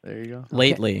 There you go.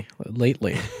 Lately.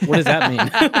 What does that mean?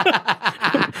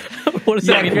 What does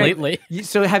that mean, Greg, lately?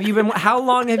 So how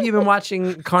long have you been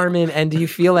watching Carmen, and do you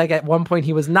feel like at one point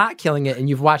he was not killing it and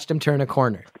you've watched him turn a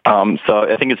corner? So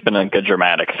I think it's been a good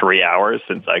dramatic 3 hours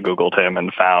since I Googled him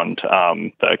and found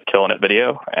the Killing It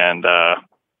video, and I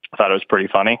thought it was pretty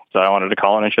funny, so I wanted to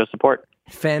call in and show support.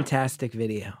 Fantastic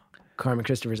video. Carmen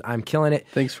Christopher's I'm Killing It.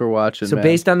 Thanks for watching, So man.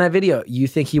 based on that video, you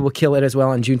think he will kill it as well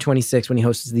on June 26th when he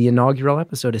hosts the inaugural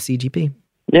episode of CGP?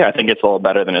 Yeah, I think it's a little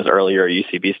better than his earlier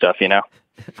UCB stuff, you know?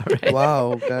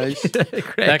 Wow, guys.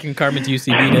 Back in Carmen's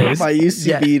UCB days. My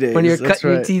UCB days. When you're that's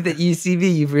cutting right. your teeth at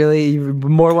UCB, you're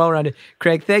more well-rounded.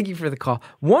 Craig, thank you for the call.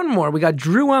 One more. We got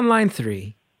Drew on line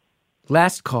 3.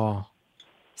 Last call.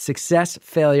 Success,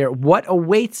 failure. What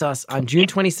awaits us on June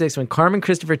 26th when Carmen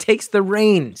Christopher takes the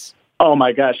reins? Oh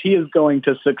my gosh, he is going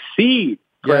to succeed.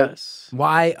 Yes.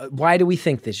 Why do we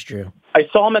think this, Drew? I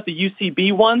saw him at the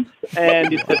UCB once,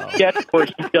 and it's a sketch where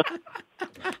he just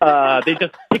they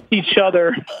just kicked each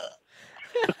other.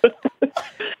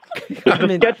 It's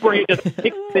a sketch where they just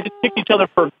kicked each other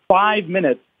for 5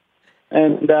 minutes,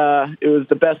 and it was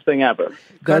the best thing ever.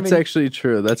 That's actually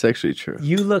true.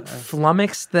 You look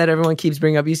flummoxed that everyone keeps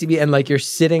bringing up UCB and like you're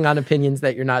sitting on opinions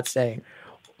that you're not saying.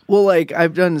 Well, like,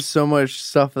 I've done so much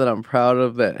stuff that I'm proud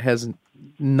of that has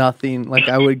nothing. Like,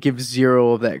 I would give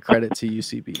 0 of that credit to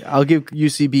UCB. I'll give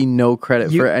UCB no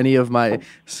credit for any of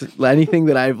anything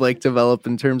that I've, like, developed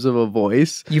in terms of a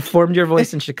voice. You formed your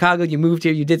voice in Chicago. You moved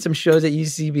here. You did some shows at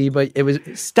UCB, but it was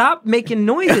stop making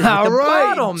noises with the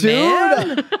bottle, dude.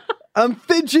 man. I'm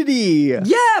fidgety.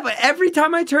 Yeah, but every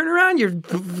time I turn around, you're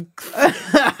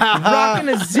rocking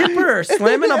a zipper, or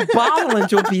slamming a bottle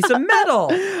into a piece of metal.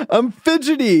 I'm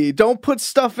fidgety. Don't put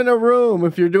stuff in a room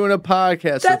if you're doing a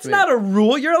podcast. That's not a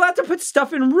rule. You're allowed to put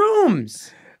stuff in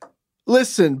rooms.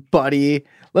 Listen, buddy,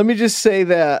 let me just say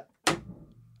that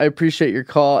I appreciate your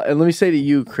call. And let me say to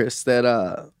you, Chris,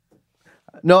 that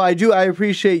no, I do. I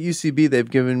appreciate UCB. They've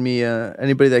given me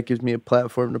anybody that gives me a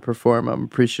platform to perform, I'm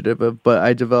appreciative of. But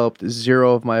I developed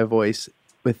 0 of my voice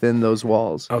within those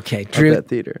walls. Okay, Drew, that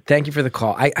theater. Thank you for the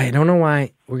call. I don't know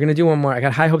why. We're going to do one more. I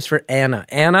got high hopes for Anna.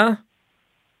 Anna,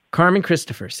 Carmen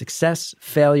Christopher, success,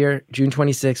 failure, June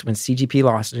 26th when CGP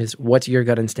lost. What's your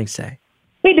gut instinct say?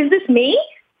 Wait, is this me?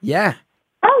 Yeah.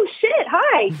 Oh, shit.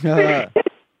 Hi.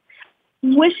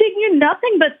 Wishing you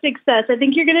nothing but success. I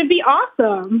think you're going to be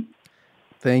awesome.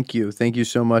 Thank you. Thank you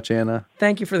so much, Anna.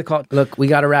 Thank you for the call. Look, we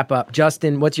got to wrap up.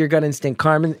 Justin, what's your gut instinct?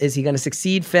 Carmen, is he going to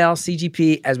succeed, fail,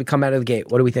 CGP as we come out of the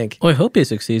gate? What do we think? Well, I hope he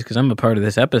succeeds because I'm a part of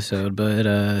this episode. But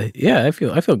yeah, I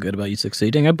feel good about you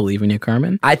succeeding. I believe in you,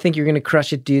 Carmen. I think you're going to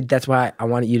crush it, dude. That's why I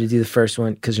wanted you to do the first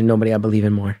one because there's nobody I believe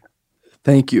in more.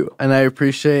 Thank you. And I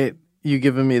appreciate you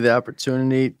giving me the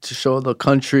opportunity to show the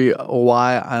country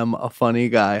why I'm a funny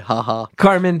guy. Haha.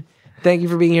 Carmen, thank you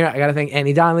for being here. I got to thank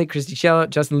Annie Donnelly, Christy Cello,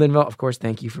 Justin Linville. Of course,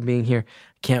 thank you for being here.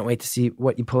 Can't wait to see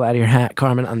what you pull out of your hat,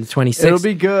 Carmen, on the 26th. It'll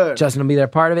be good. Justin will be there,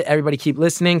 part of it. Everybody keep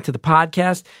listening to the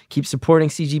podcast. Keep supporting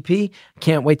CGP.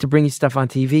 Can't wait to bring you stuff on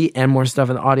TV and more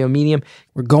stuff in the audio medium.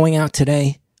 We're going out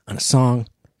today on a song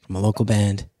from a local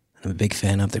band I'm a big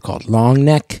fan of. They're called Long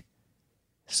Neck.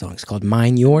 The song's called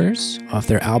Mine Yours off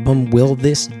their album Will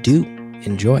This Do?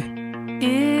 Enjoy.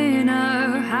 In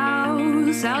a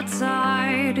house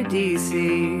outside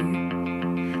D.C.,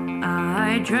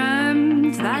 I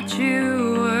dreamt that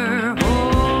you were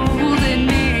holding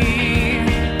me.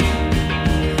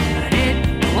 But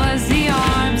it was the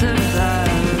arms of the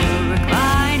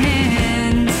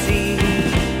reclining seat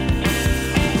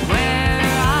where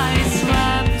I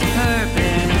slept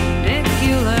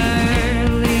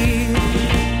perpendicularly.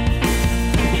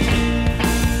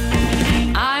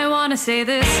 I want to say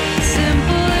this simply.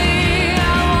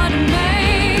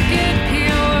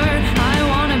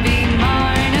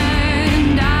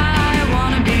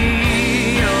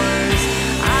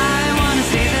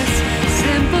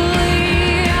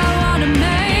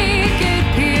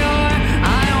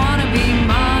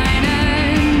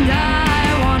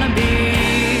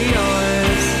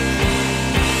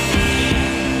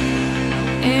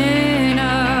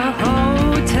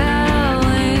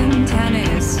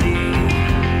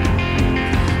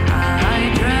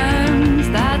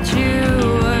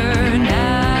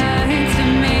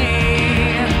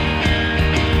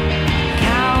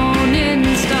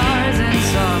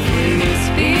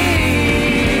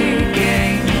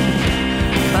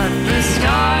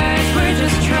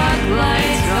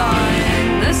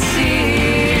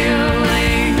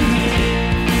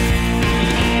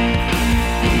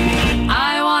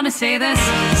 Say this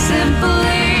simply.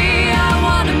 I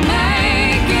want to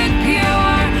make it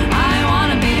pure. I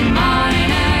want to be mine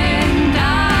and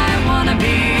I want to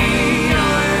be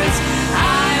yours.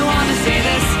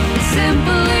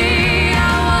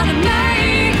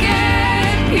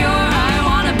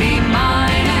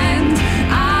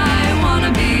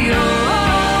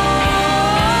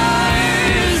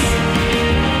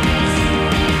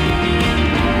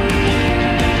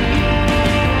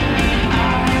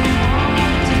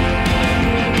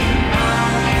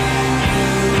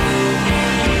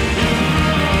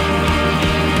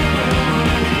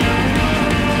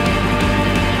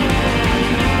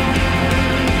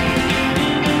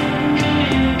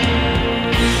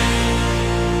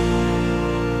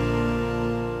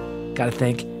 Got to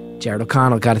thank Jared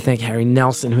O'Connell. Got to thank Harry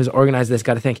Nelson, who's organized this.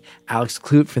 Got to thank Alex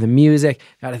Clute for the music.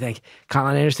 Got to thank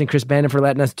Colin Anderson, Chris Bandon for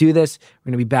letting us do this.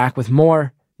 We're going to be back with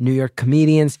more New York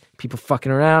comedians, people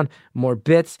fucking around, more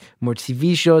bits, more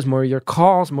TV shows, more of your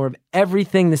calls, more of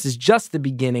everything. This is just the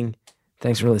beginning.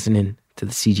 Thanks for listening to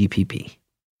the CGPP.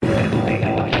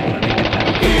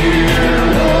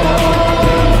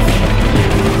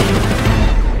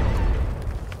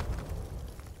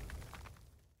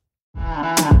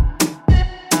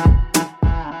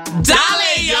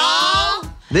 Dale, y'all!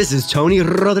 This is Tony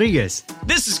Rodriguez.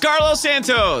 This is Carlos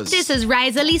Santos. This is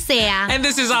Riza Licea. And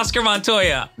this is Oscar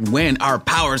Montoya. When our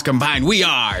powers combine, we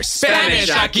are Spanish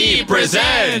Aquí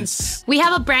Presents. We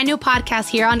have a brand new podcast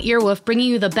here on Earwolf, bringing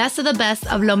you the best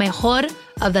of lo mejor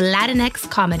of the Latinx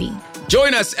comedy.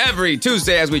 Join us every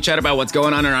Tuesday as we chat about what's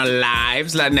going on in our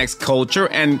lives, Latinx culture,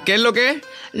 and ¿qué es lo que?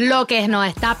 Lo que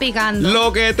nos está picando.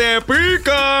 Lo que te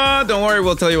pica. Don't worry,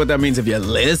 we'll tell you what that means if you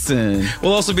listen.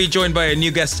 We'll also be joined by a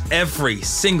new guest every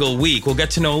single week. We'll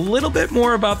get to know a little bit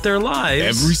more about their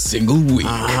lives. Every single week.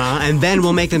 And then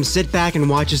we'll make them sit back and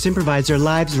watch us improvise their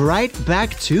lives right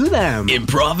back to them.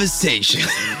 Improvisation.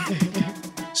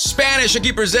 Spanish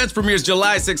Aquí Presents premieres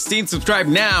July 16th. Subscribe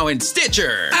now in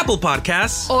Stitcher, Apple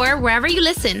Podcasts, or wherever you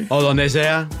listen. O donde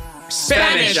sea.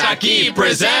 Spanish Aquí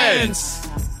Presents.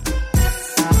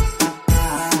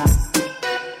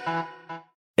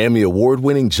 Emmy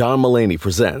award-winning John Mulaney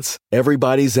presents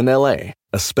Everybody's in L.A.,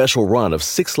 a special run of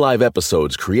 6 live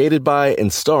episodes created by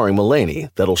and starring Mulaney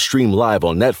that'll stream live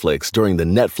on Netflix during the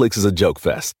Netflix is a Joke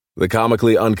Fest. The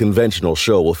comically unconventional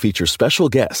show will feature special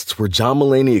guests where John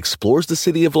Mulaney explores the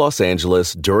city of Los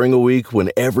Angeles during a week when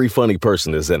every funny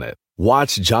person is in it.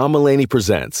 Watch John Mulaney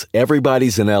Presents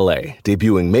Everybody's in L.A.,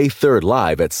 debuting May 3rd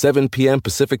live at 7 p.m.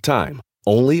 Pacific Time,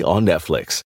 only on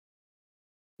Netflix.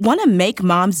 Want to make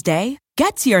Mom's Day?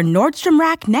 Get to your Nordstrom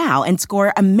Rack now and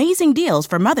score amazing deals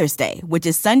for Mother's Day, which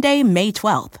is Sunday, May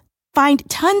 12th. Find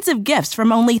tons of gifts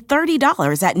from only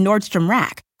 $30 at Nordstrom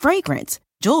Rack. Fragrance,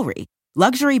 jewelry,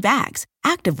 luxury bags,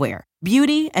 activewear,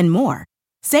 beauty, and more.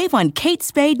 Save on Kate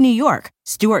Spade New York,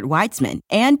 Stuart Weitzman,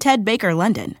 and Ted Baker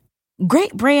London.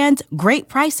 Great brands, great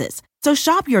prices. So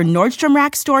shop your Nordstrom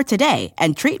Rack store today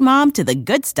and treat Mom to the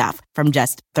good stuff from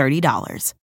just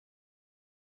 $30.